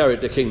 shall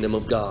inherit the kingdom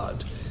of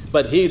God,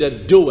 but he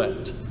that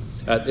doeth.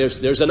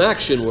 There's an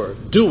action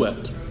word, do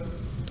it.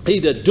 He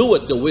that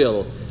doeth the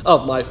will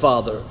of my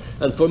Father.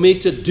 And for me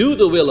to do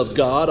the will of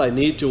God, I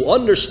need to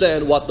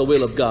understand what the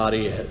will of God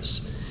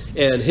is.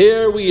 And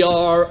here we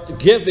are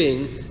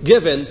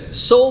given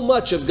so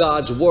much of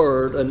God's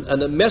word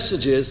and the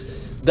messages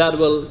that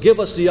will give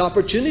us the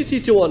opportunity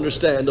to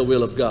understand the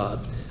will of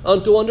God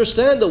and to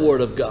understand the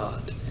word of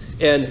God.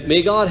 And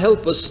may God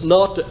help us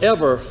not to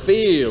ever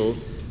fail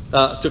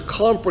to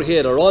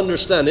comprehend or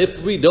understand. If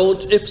we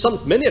don't,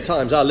 many a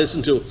times I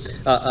listen to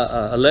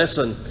a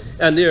lesson,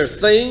 and there are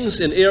things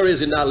in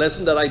areas in that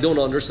lesson that I don't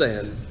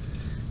understand.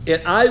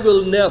 And I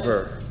will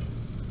never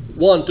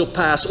want to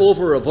pass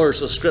over a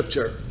verse of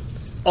scripture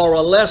or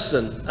a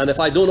lesson, and if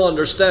I don't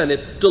understand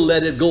it, to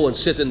let it go and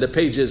sit in the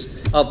pages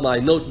of my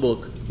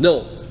notebook.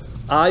 No,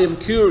 I am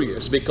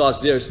curious, because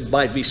there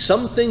might be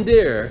something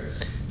there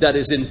that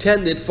is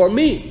intended for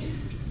me.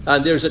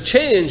 And there's a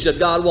change that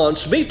God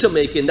wants me to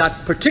make in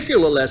that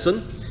particular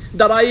lesson,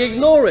 that I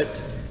ignore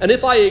it. And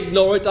if I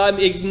ignore it, I'm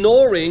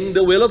ignoring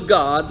the will of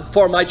God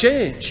for my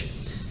change.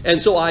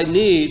 And so I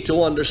need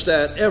to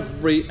understand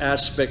every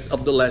aspect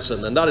of the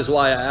lesson. And that is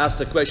why I asked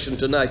the question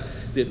tonight,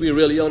 did we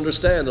really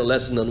understand the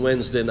lesson on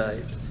Wednesday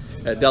night?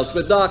 Dealt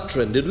with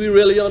doctrine. Did we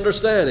really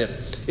understand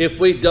it? If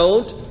we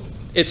don't,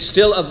 it's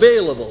still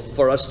available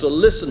for us to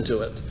listen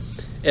to it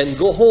and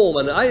go home.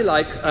 And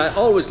I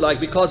always like,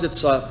 because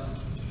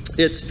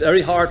it's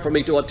very hard for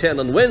me to attend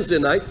on Wednesday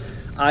night.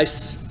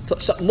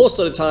 Most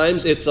of the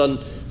times it's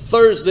on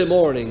Thursday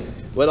morning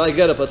when I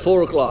get up at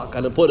 4 o'clock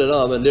and I put it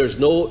on, and there's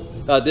no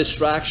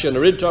distraction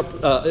or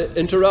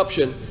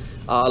interruption.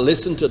 I'll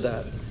listen to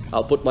that.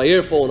 I'll put my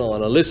earphone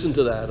on and listen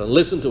to that and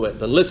listen to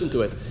it and listen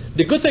to it.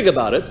 The good thing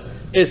about it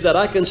is that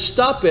I can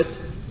stop it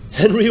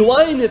and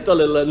rewind it a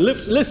little and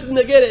listen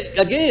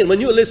again. When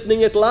you're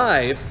listening it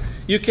live,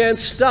 you can't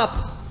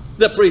stop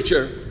the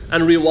preacher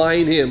and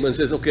rewind him and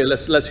says, okay,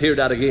 let's hear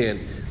that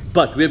again.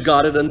 But we've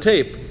got it on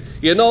tape.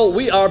 You know,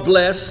 we are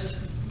blessed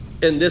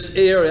in this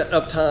area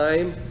of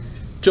time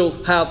to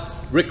have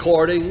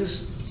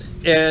recordings.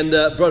 And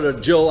Brother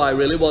Joe, I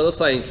really want to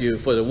thank you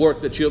for the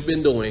work that you've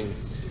been doing.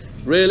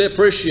 Really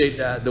appreciate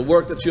that, the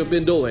work that you've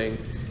been doing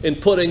in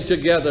putting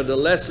together the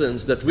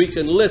lessons that we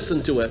can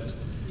listen to it.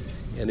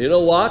 And you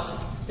know what?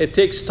 It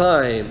takes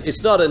time.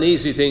 It's not an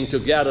easy thing to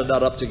gather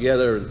that up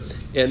together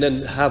and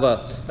then have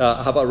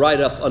a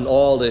write-up on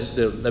all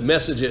the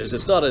messages.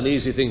 It's not an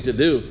easy thing to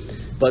do.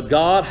 But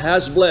God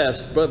has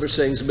blessed Brother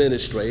Singh's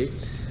ministry,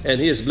 and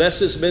He has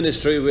blessed his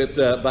ministry with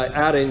by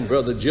adding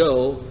Brother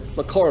Joe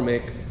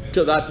McCormick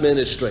to that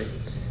ministry.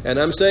 And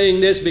I'm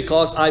saying this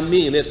because I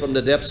mean it from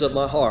the depths of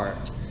my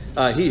heart.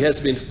 He has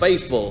been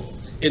faithful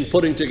in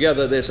putting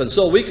together this. And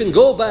so we can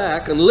go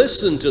back and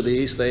listen to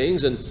these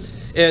things,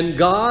 and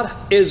God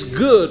is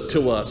good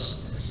to us.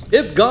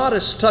 If God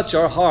has touched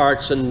our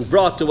hearts and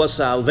brought to us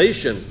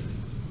salvation,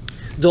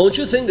 don't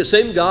you think the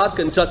same God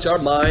can touch our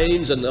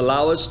minds and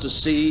allow us to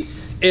see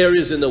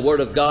areas in the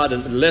Word of God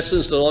and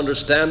lessons to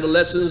understand the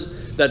lessons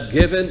that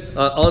given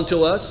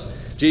unto us?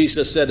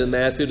 Jesus said in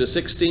Matthew the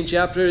 16th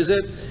chapter, is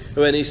it?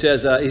 When he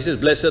says,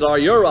 blessed are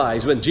your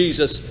eyes. When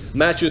Jesus,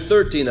 Matthew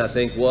 13 I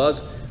think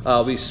was,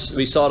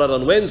 we saw that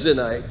on Wednesday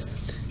night,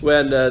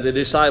 when the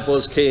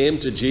disciples came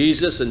to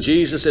Jesus, and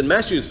Jesus in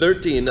Matthew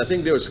 13, I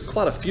think there was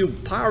quite a few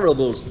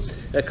parables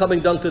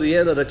coming down to the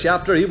end of the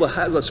chapter.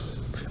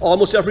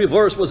 Almost every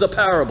verse was a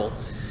parable.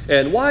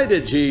 And why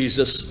did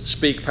Jesus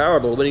speak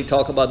parable? When he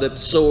talked about the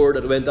sower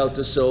that went out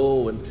to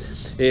sow,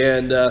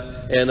 and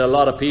a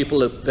lot of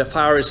people, the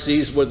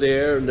Pharisees were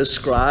there, and the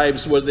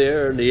scribes were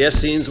there, and the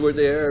Essenes were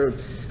there.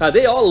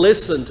 They all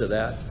listened to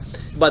that.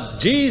 But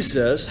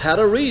Jesus had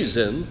a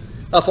reason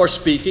for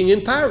speaking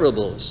in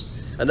parables.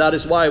 And that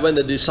is why when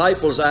the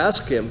disciples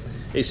asked him,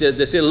 they said,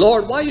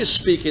 Lord, why you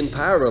speak in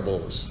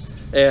parables?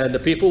 And the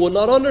people would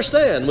not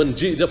understand. When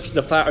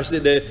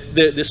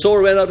the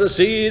sower went out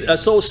to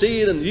sow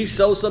seed, and he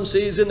sowed some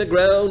seeds in the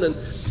ground,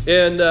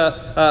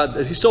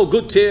 and he sowed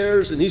good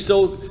tares, and he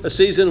sowed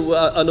seeds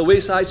on the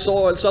wayside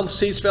soil. Some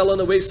seeds fell on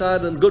the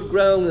wayside and good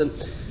ground.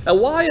 And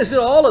why is it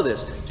all of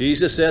this?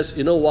 Jesus says,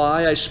 you know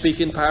why I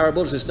speak in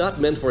parables? It's not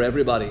meant for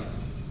everybody.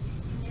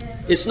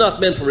 It's not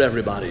meant for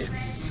everybody.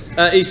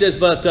 He says,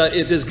 but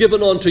it is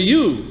given unto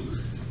you.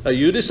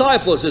 You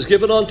disciples is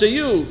given unto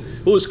you,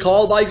 who is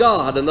called by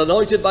God and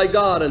anointed by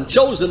God and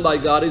chosen by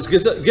God, is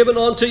given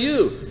unto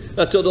you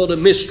to know the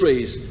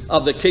mysteries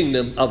of the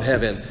kingdom of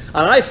heaven.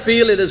 And I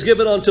feel it is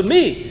given unto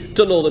me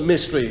to know the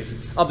mysteries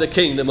of the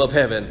kingdom of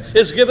heaven.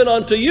 It's given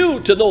unto you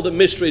to know the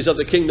mysteries of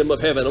the kingdom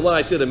of heaven. And when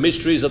I say the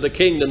mysteries of the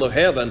kingdom of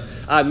heaven,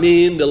 I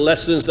mean the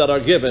lessons that are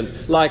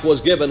given, like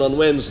was given on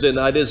Wednesday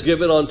night, is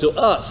given unto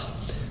us.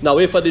 Now,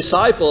 if a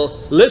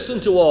disciple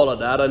listened to all of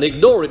that and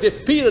ignored it,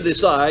 if Peter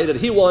decided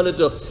he wanted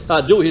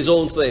to do his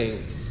own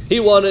thing,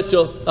 he wanted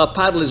to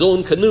paddle his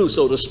own canoe,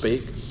 so to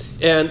speak,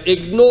 and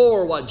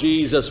ignore what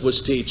Jesus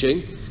was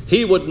teaching,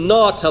 he would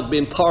not have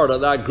been part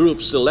of that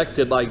group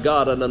selected by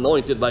God and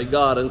anointed by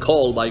God and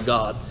called by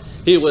God.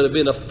 He would have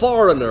been a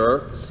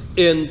foreigner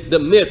in the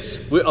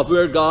midst of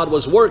where God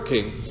was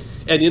working.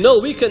 And you know,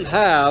 we can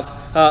have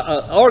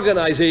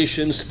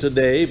organizations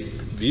today,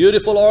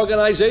 beautiful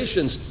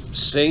organizations,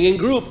 singing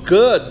group,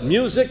 good,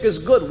 music is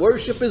good,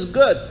 worship is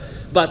good.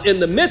 But in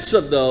the midst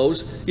of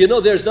those, you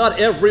know, there's not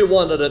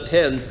everyone that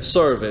attends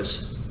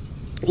service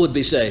would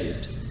be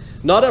saved.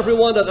 Not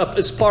everyone that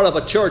is part of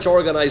a church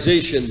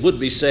organization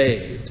would be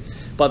saved.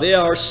 But they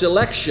are a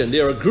selection, they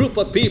are a group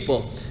of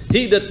people.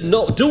 He that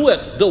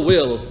doeth the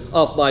will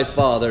of my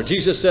Father.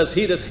 Jesus says,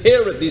 he that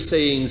heareth these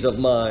sayings of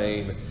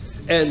mine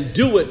and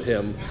doeth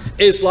him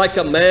is like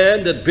a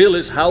man that built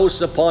his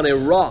house upon a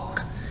rock.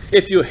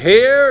 If you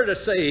hear the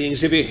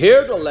sayings, if you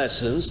hear the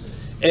lessons,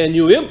 and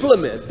you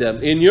implement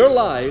them in your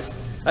life,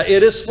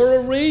 it is for a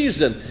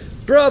reason.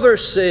 Brother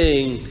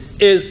Singh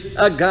is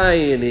a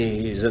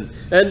Guyanese,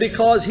 and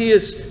because he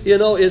is, you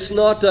know, is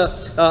not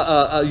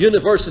a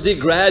university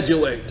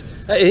graduate,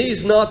 he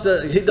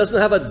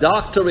doesn't have a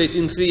doctorate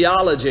in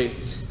theology,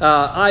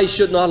 I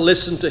should not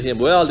listen to him.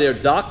 Well, they're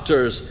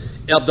doctors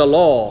of the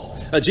law.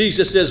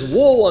 Jesus says,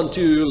 woe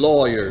unto you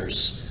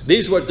lawyers.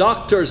 These were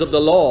doctors of the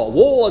law.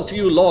 Woe unto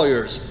you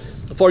lawyers,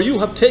 for you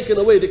have taken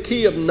away the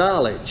key of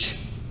knowledge.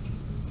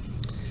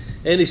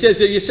 And he says,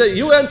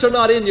 you enter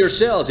not in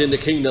yourselves in the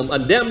kingdom,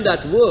 and them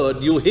that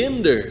would you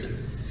hindered.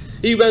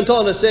 He went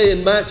on to say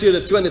in Matthew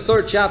the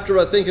 23rd chapter,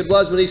 I think it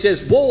was, when he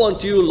says, "Woe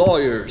unto you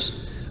lawyers,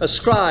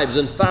 scribes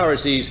and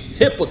Pharisees,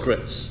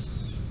 hypocrites."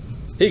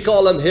 He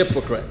called them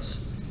hypocrites.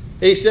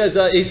 He says,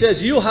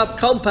 "You have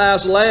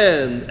compassed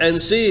land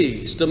and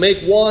seas to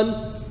make one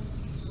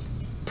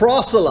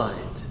proselyte.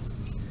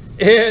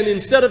 And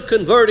instead of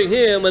converting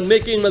him and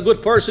making him a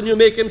good person, you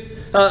make him,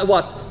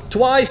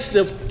 twice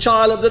the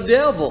child of the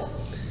devil."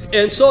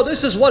 And so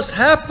this is what's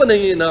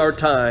happening in our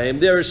time.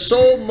 There is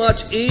so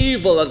much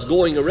evil that's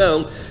going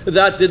around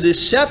that the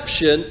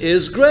deception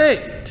is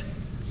great.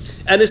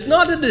 And it's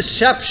not a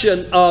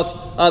deception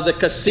of the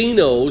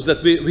casinos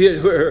that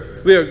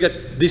we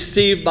get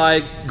deceived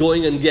by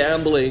going and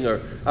gambling, or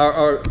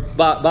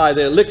by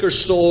the liquor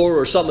store,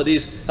 or some of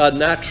these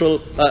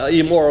natural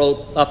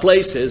immoral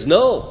places.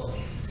 No,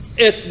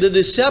 it's the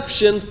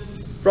deception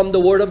from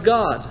the Word of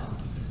God.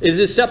 It's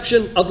the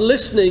deception of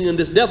listening, and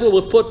the devil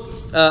will put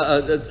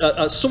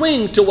a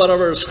swing to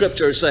whatever the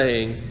Scripture is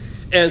saying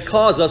and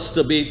cause us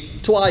to be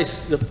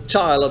twice the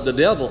child of the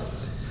devil.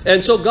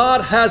 And so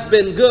God has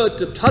been good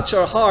to touch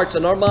our hearts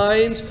and our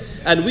minds,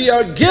 and we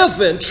are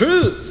given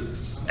truth.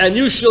 And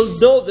you shall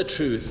know the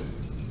truth,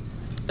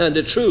 and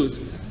the truth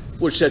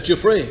will set you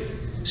free.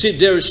 See,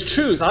 there is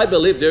truth. I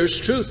believe there is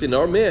truth in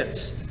our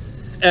midst.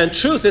 And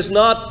truth is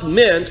not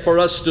meant for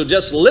us to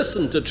just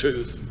listen to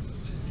truth,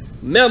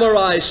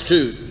 memorize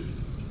truth,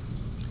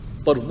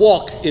 but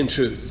walk in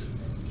truth.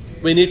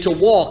 We need to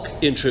walk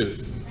in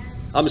truth.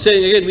 I'm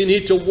saying again, we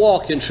need to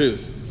walk in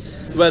truth.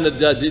 When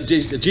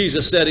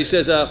Jesus said, he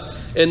says,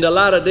 in the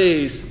latter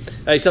days,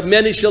 he said,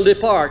 many shall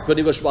depart.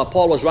 When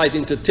Paul was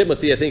writing to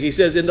Timothy, I think he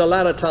says, in the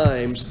latter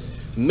times,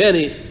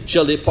 many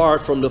shall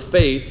depart from the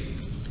faith,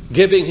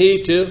 giving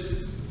heed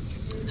to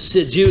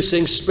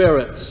seducing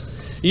spirits.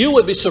 You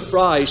would be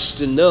surprised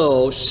to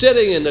know,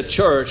 sitting in the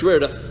church where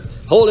the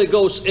Holy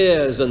Ghost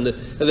is and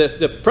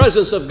the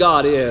presence of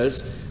God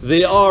is,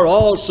 there are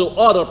also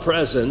other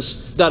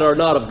presence that are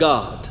not of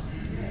God.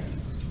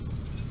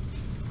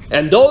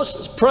 And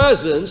those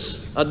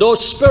presence,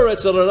 those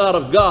spirits that are not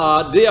of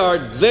God, they are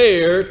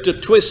there to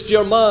twist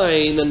your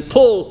mind and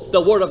pull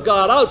the Word of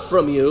God out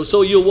from you,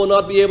 so you will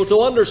not be able to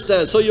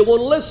understand, so you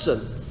won't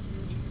listen.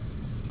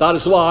 That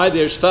is why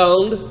there's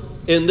found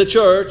in the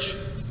church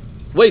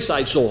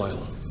wayside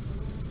soil,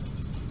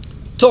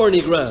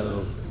 thorny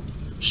ground,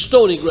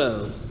 stony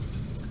ground,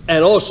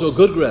 and also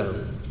good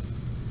ground.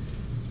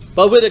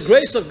 But with the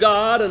grace of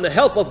God and the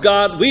help of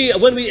God,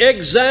 when we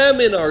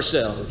examine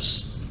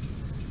ourselves,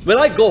 when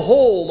I go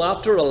home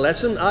after a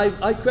lesson,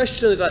 I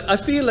question it. I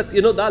feel that,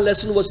 that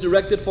lesson was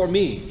directed for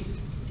me.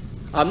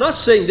 I'm not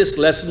saying this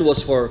lesson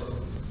was for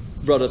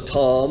Brother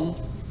Tom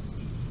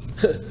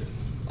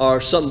or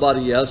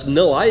somebody else.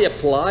 No, I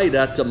apply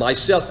that to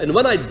myself. And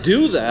when I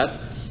do that,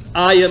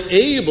 I am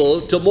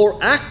able to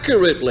more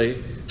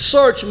accurately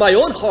search my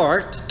own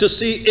heart to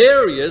see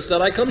areas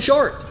that I come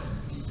short.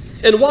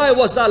 And why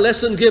was that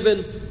lesson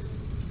given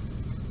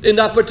in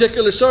that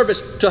particular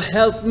service? To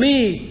help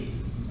me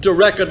to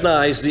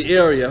recognize the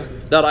area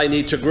that I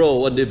need to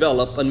grow and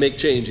develop and make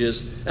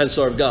changes and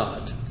serve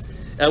God.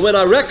 And when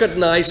I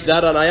recognize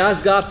that and I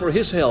ask God for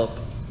His help,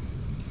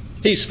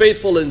 He's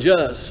faithful and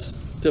just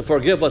to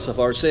forgive us of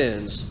our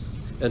sins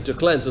and to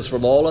cleanse us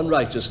from all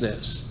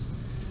unrighteousness.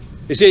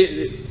 You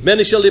see,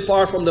 many shall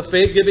depart from the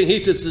faith, giving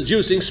heed to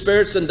seducing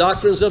spirits and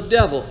doctrines of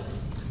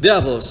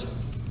devils.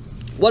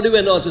 What he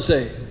went on to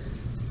say?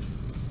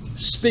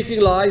 Speaking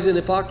lies and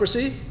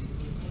hypocrisy,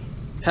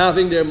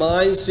 having their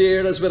minds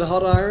seared as with a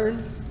hot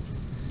iron.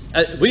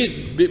 And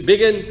we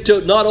begin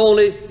to not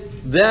only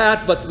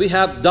that, but we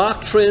have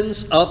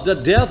doctrines of the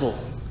devil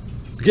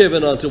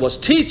given unto us,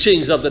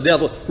 teachings of the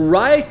devil,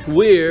 right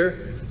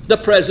where the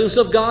presence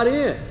of God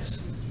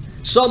is.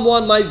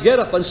 Someone might get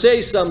up and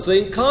say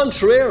something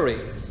contrary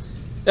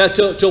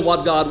to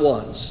what God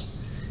wants.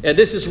 And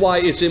this is why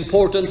it's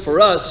important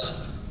for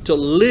us to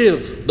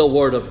live the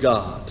Word of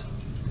God.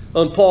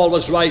 And Paul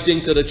was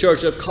writing to the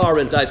church of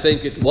Corinth, I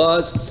think it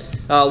was,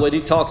 when he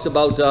talks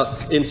about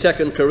in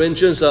 2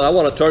 Corinthians. I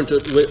want to turn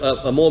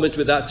to a moment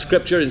with that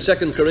scripture in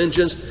 2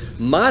 Corinthians.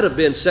 Might have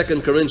been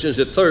 2 Corinthians,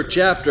 the 3rd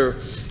chapter,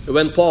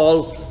 when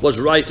Paul was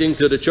writing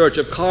to the church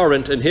of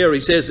Corinth. And here he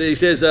says,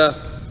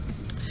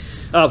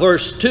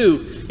 verse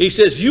 2, he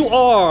says, "You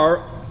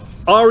are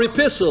our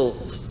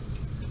epistles,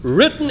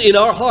 written in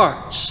our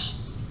hearts,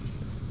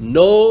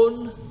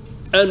 known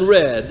and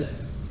read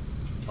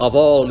of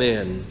all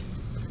men."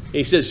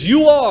 He says,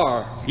 you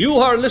are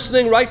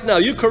listening right now,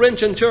 you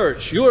Corinthian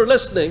church, you are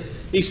listening.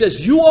 He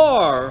says, you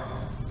are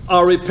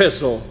our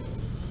epistle,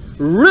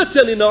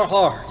 written in our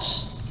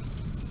hearts.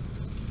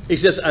 He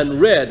says,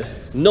 and read,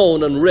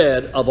 known and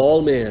read of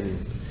all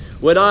men.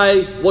 When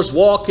I was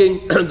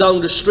walking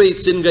down the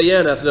streets in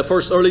Guyana for the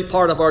first early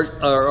part of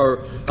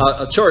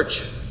our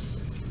church,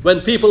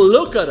 when people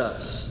look at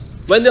us,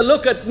 when they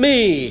look at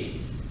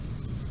me,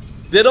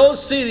 they don't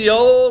see the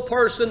old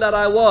person that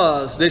I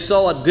was. They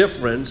saw a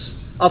difference.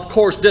 Of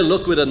course, they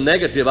look with a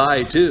negative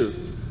eye too,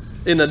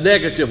 in a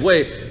negative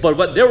way. But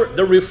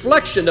the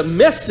reflection, the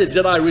message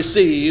that I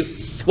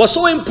receive was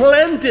so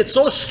implanted,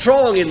 so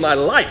strong in my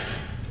life,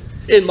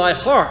 in my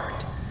heart,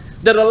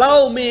 that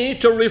allow me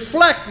to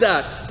reflect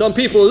that. When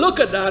people look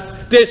at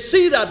that, they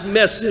see that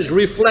message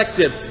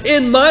reflected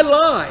in my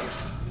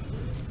life.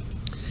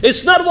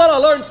 It's not what I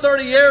learned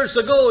 30 years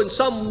ago in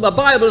some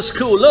Bible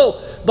school,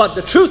 no, but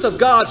the truth of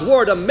God's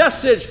Word, a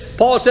message,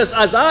 Paul says,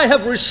 as I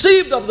have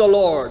received of the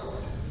Lord,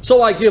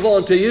 so I give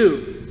unto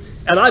you.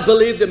 And I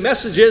believe the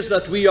messages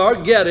that we are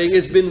getting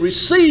has been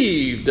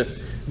received,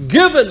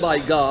 given by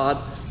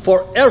God,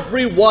 for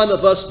every one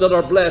of us that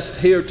are blessed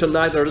here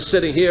tonight, that are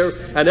sitting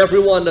here, and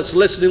everyone that's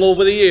listening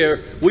over the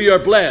air. We are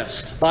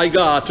blessed by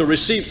God to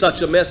receive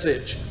such a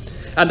message.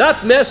 And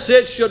that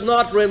message should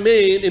not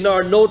remain in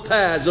our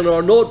notepads and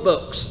our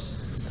notebooks,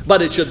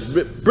 but it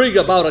should bring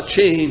about a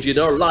change in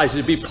our lives. It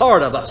should be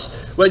part of us.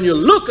 When you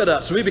look at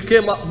us, we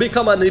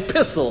become an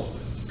epistle,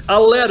 a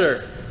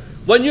letter.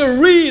 When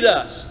you read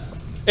us,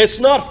 it's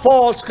not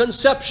false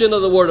conception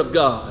of the Word of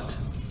God.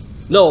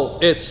 No,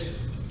 it's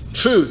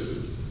truth.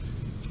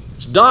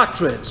 It's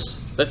doctrines,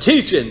 the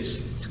teachings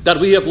that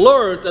we have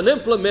learned and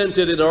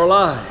implemented in our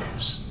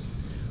lives.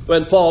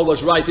 When Paul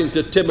was writing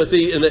to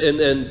Timothy in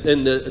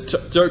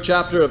the third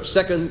chapter of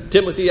 2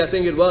 Timothy, I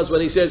think it was,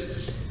 when he says,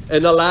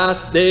 in the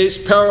last days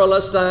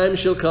perilous times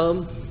shall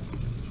come.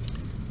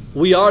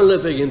 We are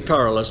living in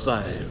perilous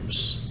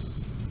times.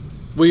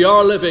 We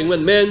are living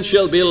when men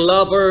shall be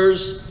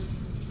lovers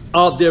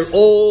of their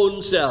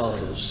own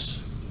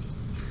selves.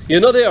 You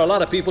know, there are a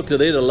lot of people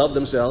today that love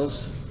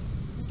themselves.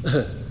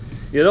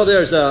 You know,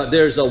 there's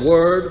a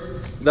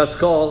word that's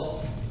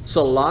called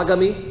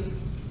sologamy.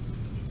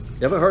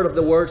 You ever heard of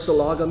the word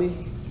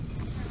sologamy?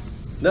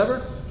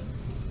 Never?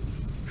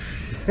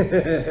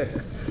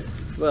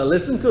 Well,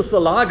 listen to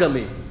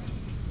sologamy.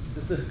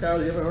 Sister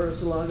Carol, you ever heard of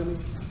sologamy?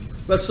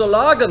 But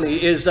sologamy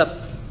is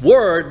a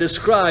word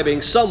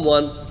describing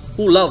someone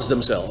who loves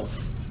themselves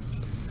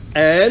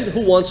and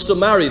who wants to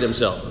marry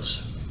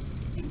themselves.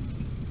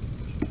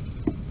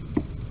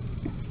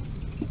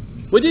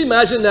 Would you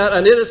imagine that?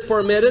 And it is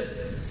permitted.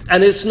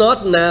 And it's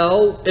not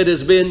now. It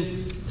has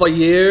been for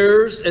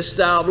years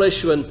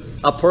established. When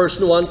a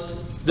person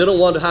they don't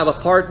want to have a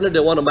partner, they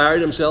want to marry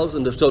themselves,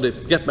 and so they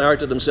get married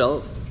to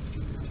themselves.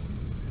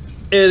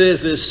 It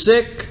is a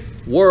sick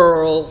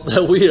world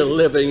that we are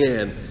living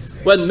in.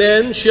 When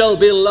men shall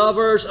be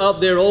lovers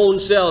of their own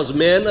selves,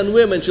 men and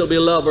women shall be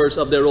lovers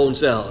of their own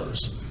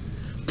selves.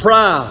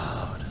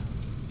 Proud.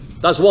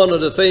 That's one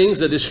of the things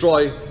that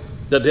destroy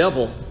the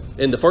devil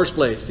in the first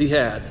place. He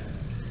had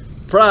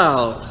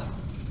proud,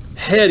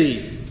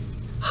 heady,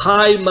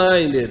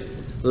 high-minded,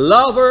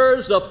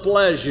 lovers of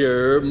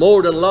pleasure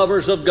more than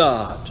lovers of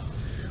God.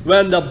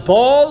 When the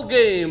ball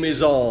game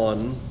is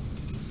on,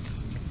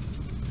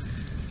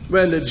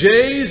 when the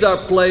Jays are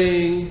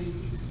playing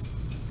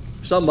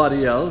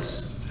somebody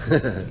else,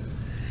 and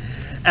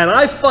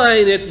I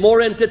find it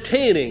more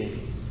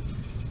entertaining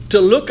to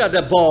look at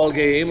a ball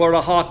game or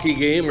a hockey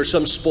game or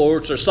some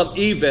sports or some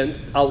event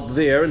out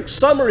there. And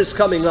summer is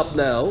coming up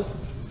now,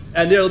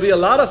 and there'll be a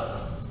lot of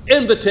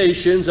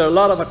invitations or a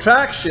lot of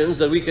attractions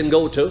that we can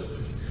go to.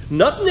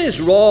 Nothing is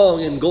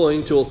wrong in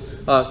going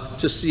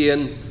to see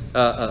an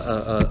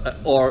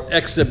or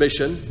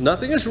exhibition.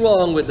 Nothing is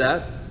wrong with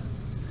that.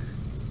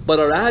 But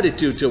our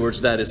attitude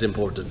towards that is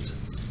important.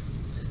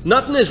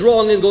 Nothing is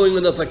wrong in going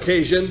on a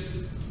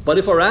vacation, but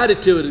if our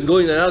attitude in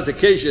going on a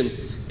vacation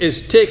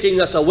is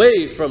taking us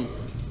away from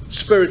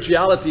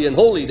spirituality and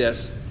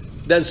holiness,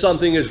 then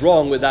something is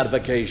wrong with that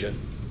vacation.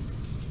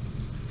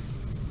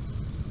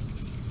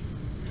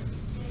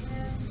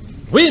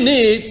 We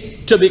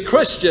need to be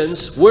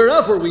Christians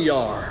wherever we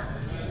are.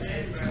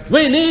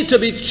 We need to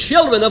be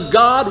children of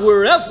God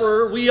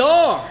wherever we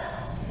are.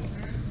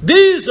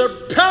 These are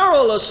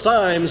perilous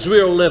times we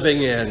are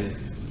living in.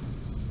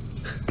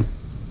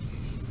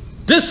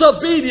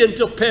 Disobedient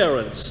to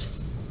parents.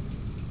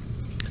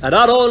 And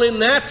not only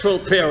natural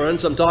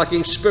parents, I'm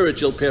talking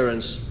spiritual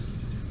parents.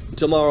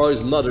 Tomorrow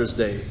is Mother's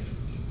Day.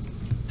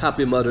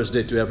 Happy Mother's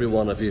Day to every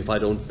one of you if I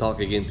don't talk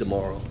again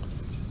tomorrow.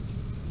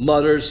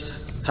 Mothers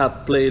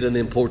have played an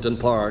important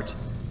part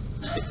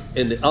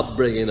in the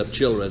upbringing of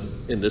children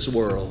in this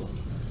world.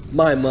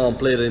 My mom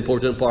played an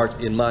important part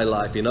in my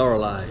life, in our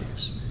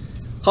lives.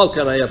 How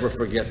can I ever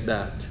forget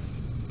that?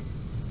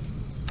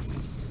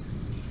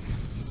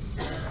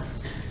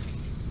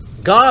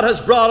 God has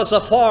brought us a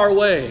far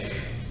way.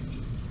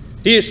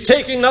 He is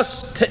taking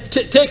us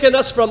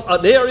from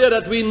an area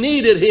that we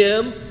needed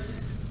Him,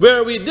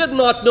 where we did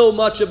not know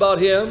much about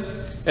Him.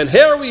 And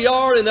here we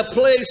are in a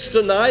place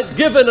tonight,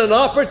 given an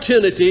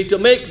opportunity to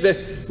make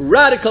the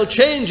radical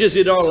changes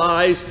in our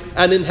lives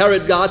and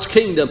inherit God's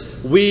kingdom.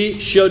 We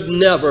should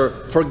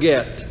never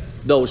forget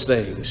those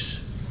things.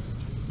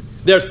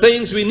 There are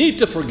things we need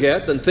to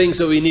forget and things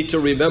that we need to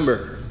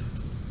remember.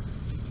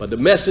 But the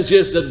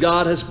messages that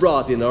God has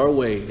brought in our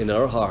way, in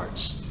our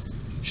hearts,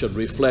 should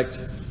reflect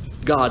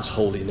God's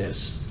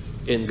holiness,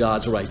 in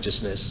God's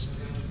righteousness,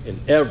 in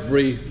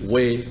every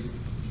way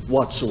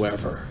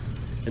whatsoever.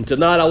 And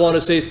tonight I want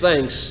to say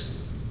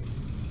thanks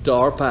to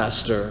our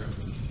pastor,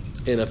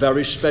 in a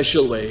very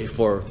special way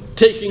for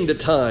taking the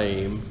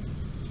time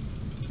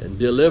and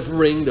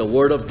delivering the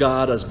Word of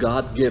God as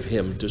God gave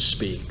him to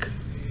speak.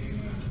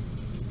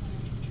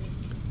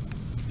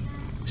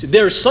 See,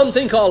 there's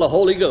something called the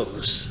Holy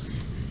Ghost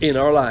in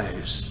our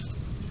lives.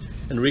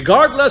 And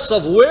regardless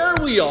of where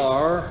we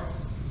are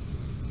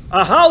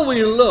or how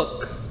we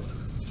look,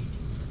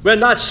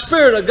 when that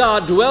Spirit of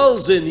God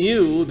dwells in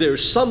you,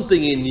 there's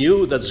something in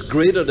you that's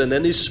greater than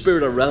any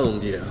spirit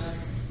around you.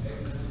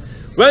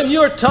 When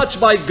you're touched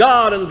by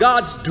God and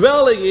God's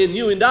dwelling in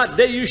you, in that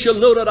day you shall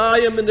know that I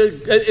am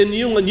in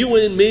you and you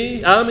in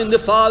me. I'm in the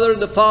Father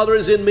and the Father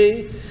is in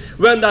me.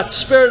 When that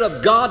Spirit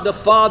of God the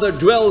Father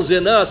dwells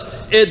in us,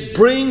 it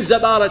brings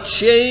about a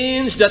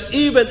change that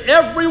even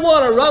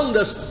everyone around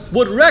us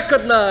would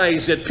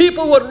recognize it.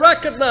 People would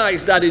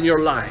recognize that in your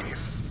life.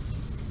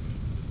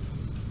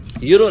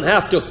 You don't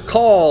have to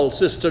call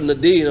Sister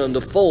Nadine on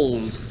the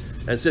phone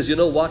and says, you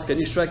know what, can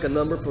you strike a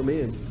number for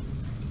me and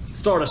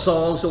start a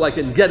song so I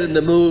can get in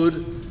the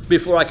mood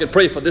before I can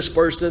pray for this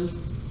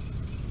person?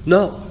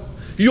 No.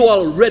 You're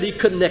already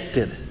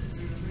connected.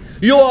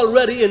 You're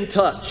already in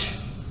touch.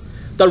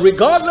 That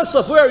regardless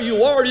of where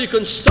you are, you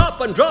can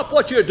stop and drop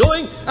what you're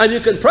doing and you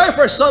can pray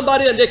for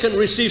somebody and they can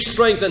receive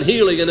strength and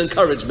healing and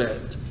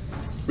encouragement.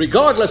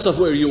 Regardless of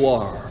where you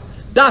are.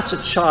 That's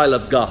a child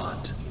of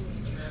God.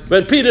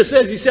 When Peter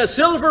says, he says,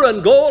 silver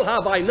and gold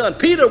have I none.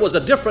 Peter was a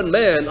different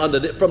man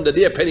from the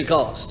day of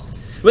Pentecost.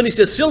 When he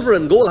says, silver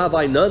and gold have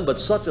I none, but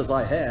such as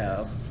I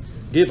have,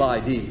 give I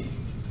thee.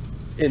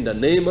 In the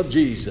name of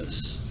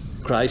Jesus,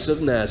 Christ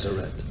of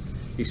Nazareth.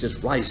 He says,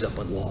 rise up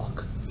and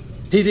walk.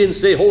 He didn't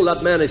say, hold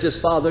that man. He says,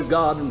 Father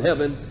God in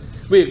heaven,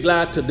 we're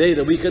glad today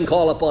that we can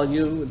call upon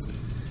you.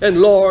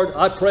 And Lord,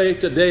 I pray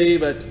today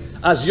that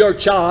as your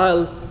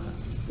child.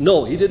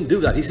 No, he didn't do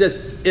that. He says,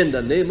 in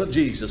the name of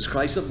Jesus,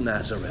 Christ of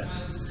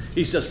Nazareth.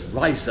 He says,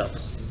 rise up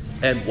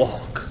and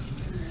walk.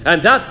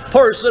 And that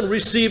person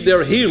received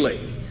their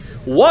healing.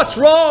 What's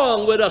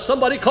wrong with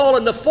somebody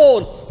calling the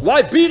phone?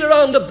 Why beat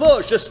around the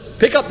bush? Just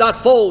pick up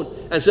that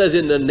phone and says,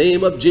 in the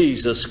name of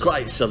Jesus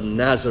Christ of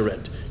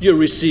Nazareth, you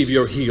receive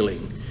your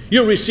healing.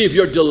 You receive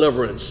your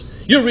deliverance.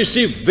 You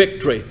receive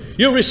victory.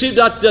 You receive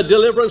that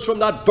deliverance from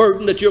that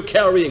burden that you're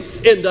carrying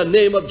in the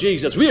name of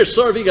Jesus. We are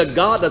serving a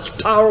God that's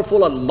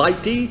powerful and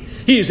mighty.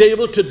 He's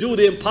able to do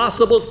the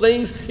impossible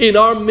things in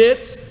our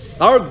midst.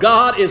 Our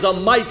God is a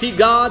mighty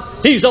God.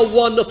 He's a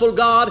wonderful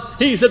God.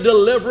 He's a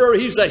deliverer.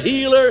 He's a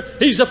healer.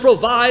 He's a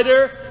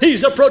provider.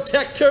 He's a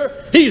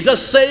protector. He's a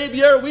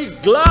savior. We're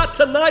glad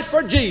tonight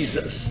for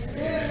Jesus.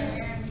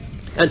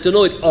 And to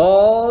know it's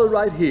all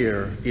right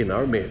here in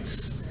our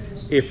midst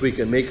if we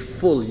can make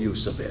full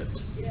use of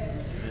it.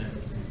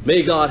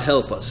 May God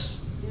help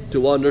us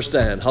to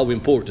understand how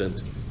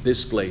important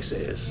this place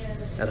is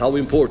and how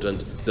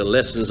important the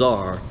lessons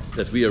are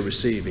that we are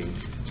receiving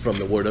from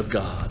the Word of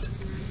God.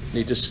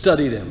 Need to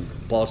study them.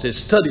 Paul says,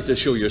 study to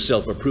show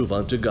yourself approved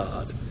unto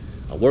God,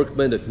 a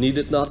workman that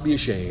needeth not be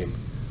ashamed,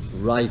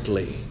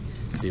 rightly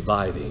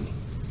dividing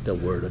the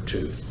word of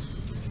truth.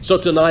 So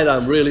tonight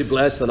I'm really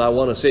blessed, and I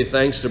want to say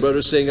thanks to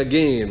Brother Singh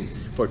again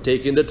for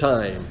taking the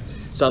time.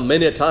 So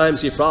many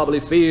times you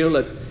probably feel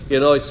that, you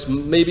know, it's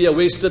maybe a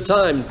waste of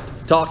time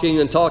talking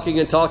and talking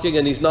and talking,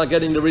 and he's not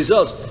getting the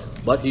results.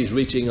 But he's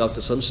reaching out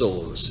to some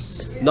souls.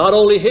 Not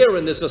only here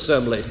in this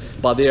assembly,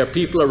 but there are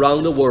people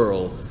around the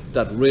world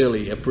that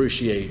really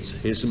appreciates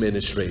his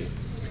ministry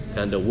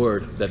and the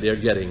word that they're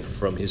getting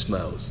from his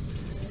mouth.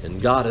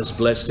 And God has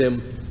blessed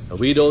him. And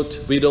we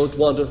don't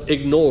want to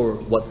ignore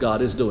what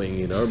God is doing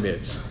in our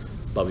midst,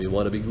 but we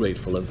want to be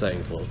grateful and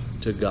thankful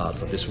to God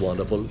for this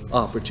wonderful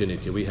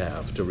opportunity we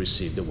have to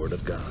receive the word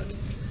of God.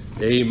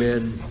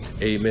 Amen,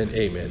 amen,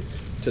 amen.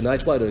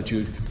 Tonight, why don't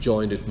you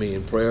join with me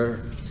in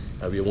prayer?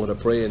 And we want to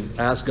pray and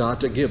ask God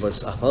to give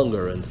us a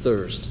hunger and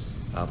thirst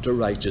after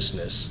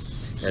righteousness,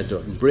 and to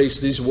embrace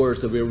these words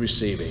that we're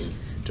receiving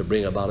to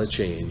bring about a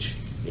change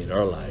in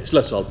our lives.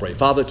 Let's all pray.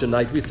 Father,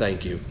 tonight we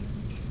thank you.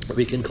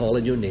 We can call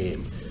in your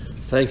name.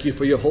 Thank you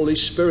for your Holy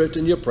Spirit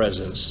and your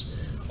presence.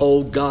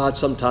 Oh God,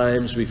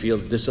 sometimes we feel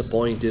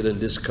disappointed and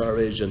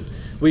discouraged and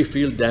we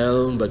feel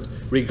down, but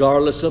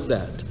regardless of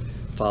that,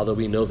 Father,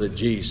 we know that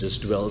Jesus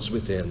dwells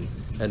within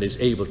and is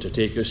able to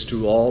take us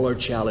through all our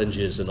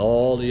challenges and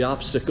all the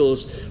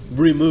obstacles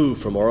removed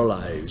from our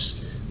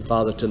lives.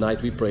 Father,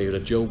 tonight we pray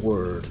that your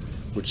word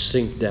would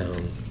sink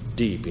down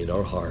deep in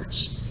our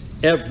hearts.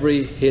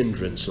 Every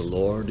hindrance, O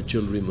Lord, that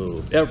you'll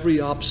remove.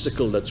 Every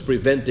obstacle that's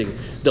preventing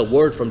the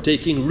word from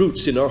taking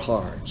roots in our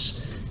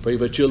hearts, pray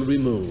that you'll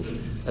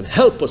remove. And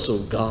help us, O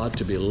God,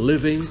 to be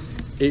living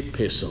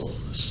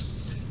epistles,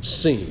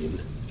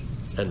 seen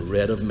and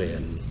read of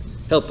men.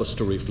 Help us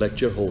to reflect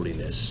your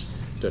holiness,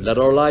 to let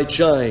our light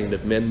shine,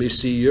 that men may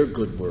see your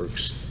good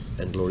works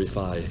and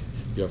glorify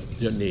your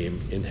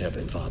name in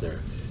heaven, Father.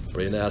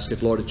 Pray and ask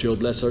it, Lord, that you'll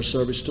bless our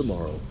service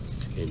tomorrow.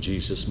 In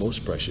Jesus'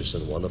 most precious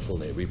and wonderful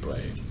name we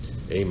pray.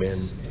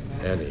 Amen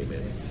and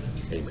amen.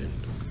 Amen.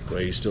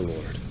 Praise the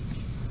Lord.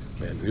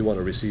 Man, we want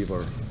to receive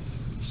our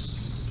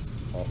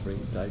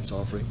offering, tonight's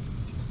offering,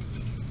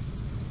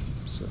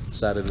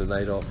 Saturday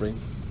night offering.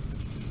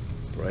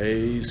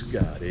 Praise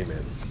God.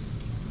 Amen.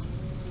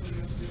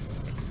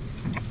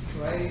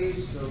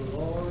 Praise the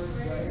Lord.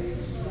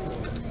 Praise the Lord.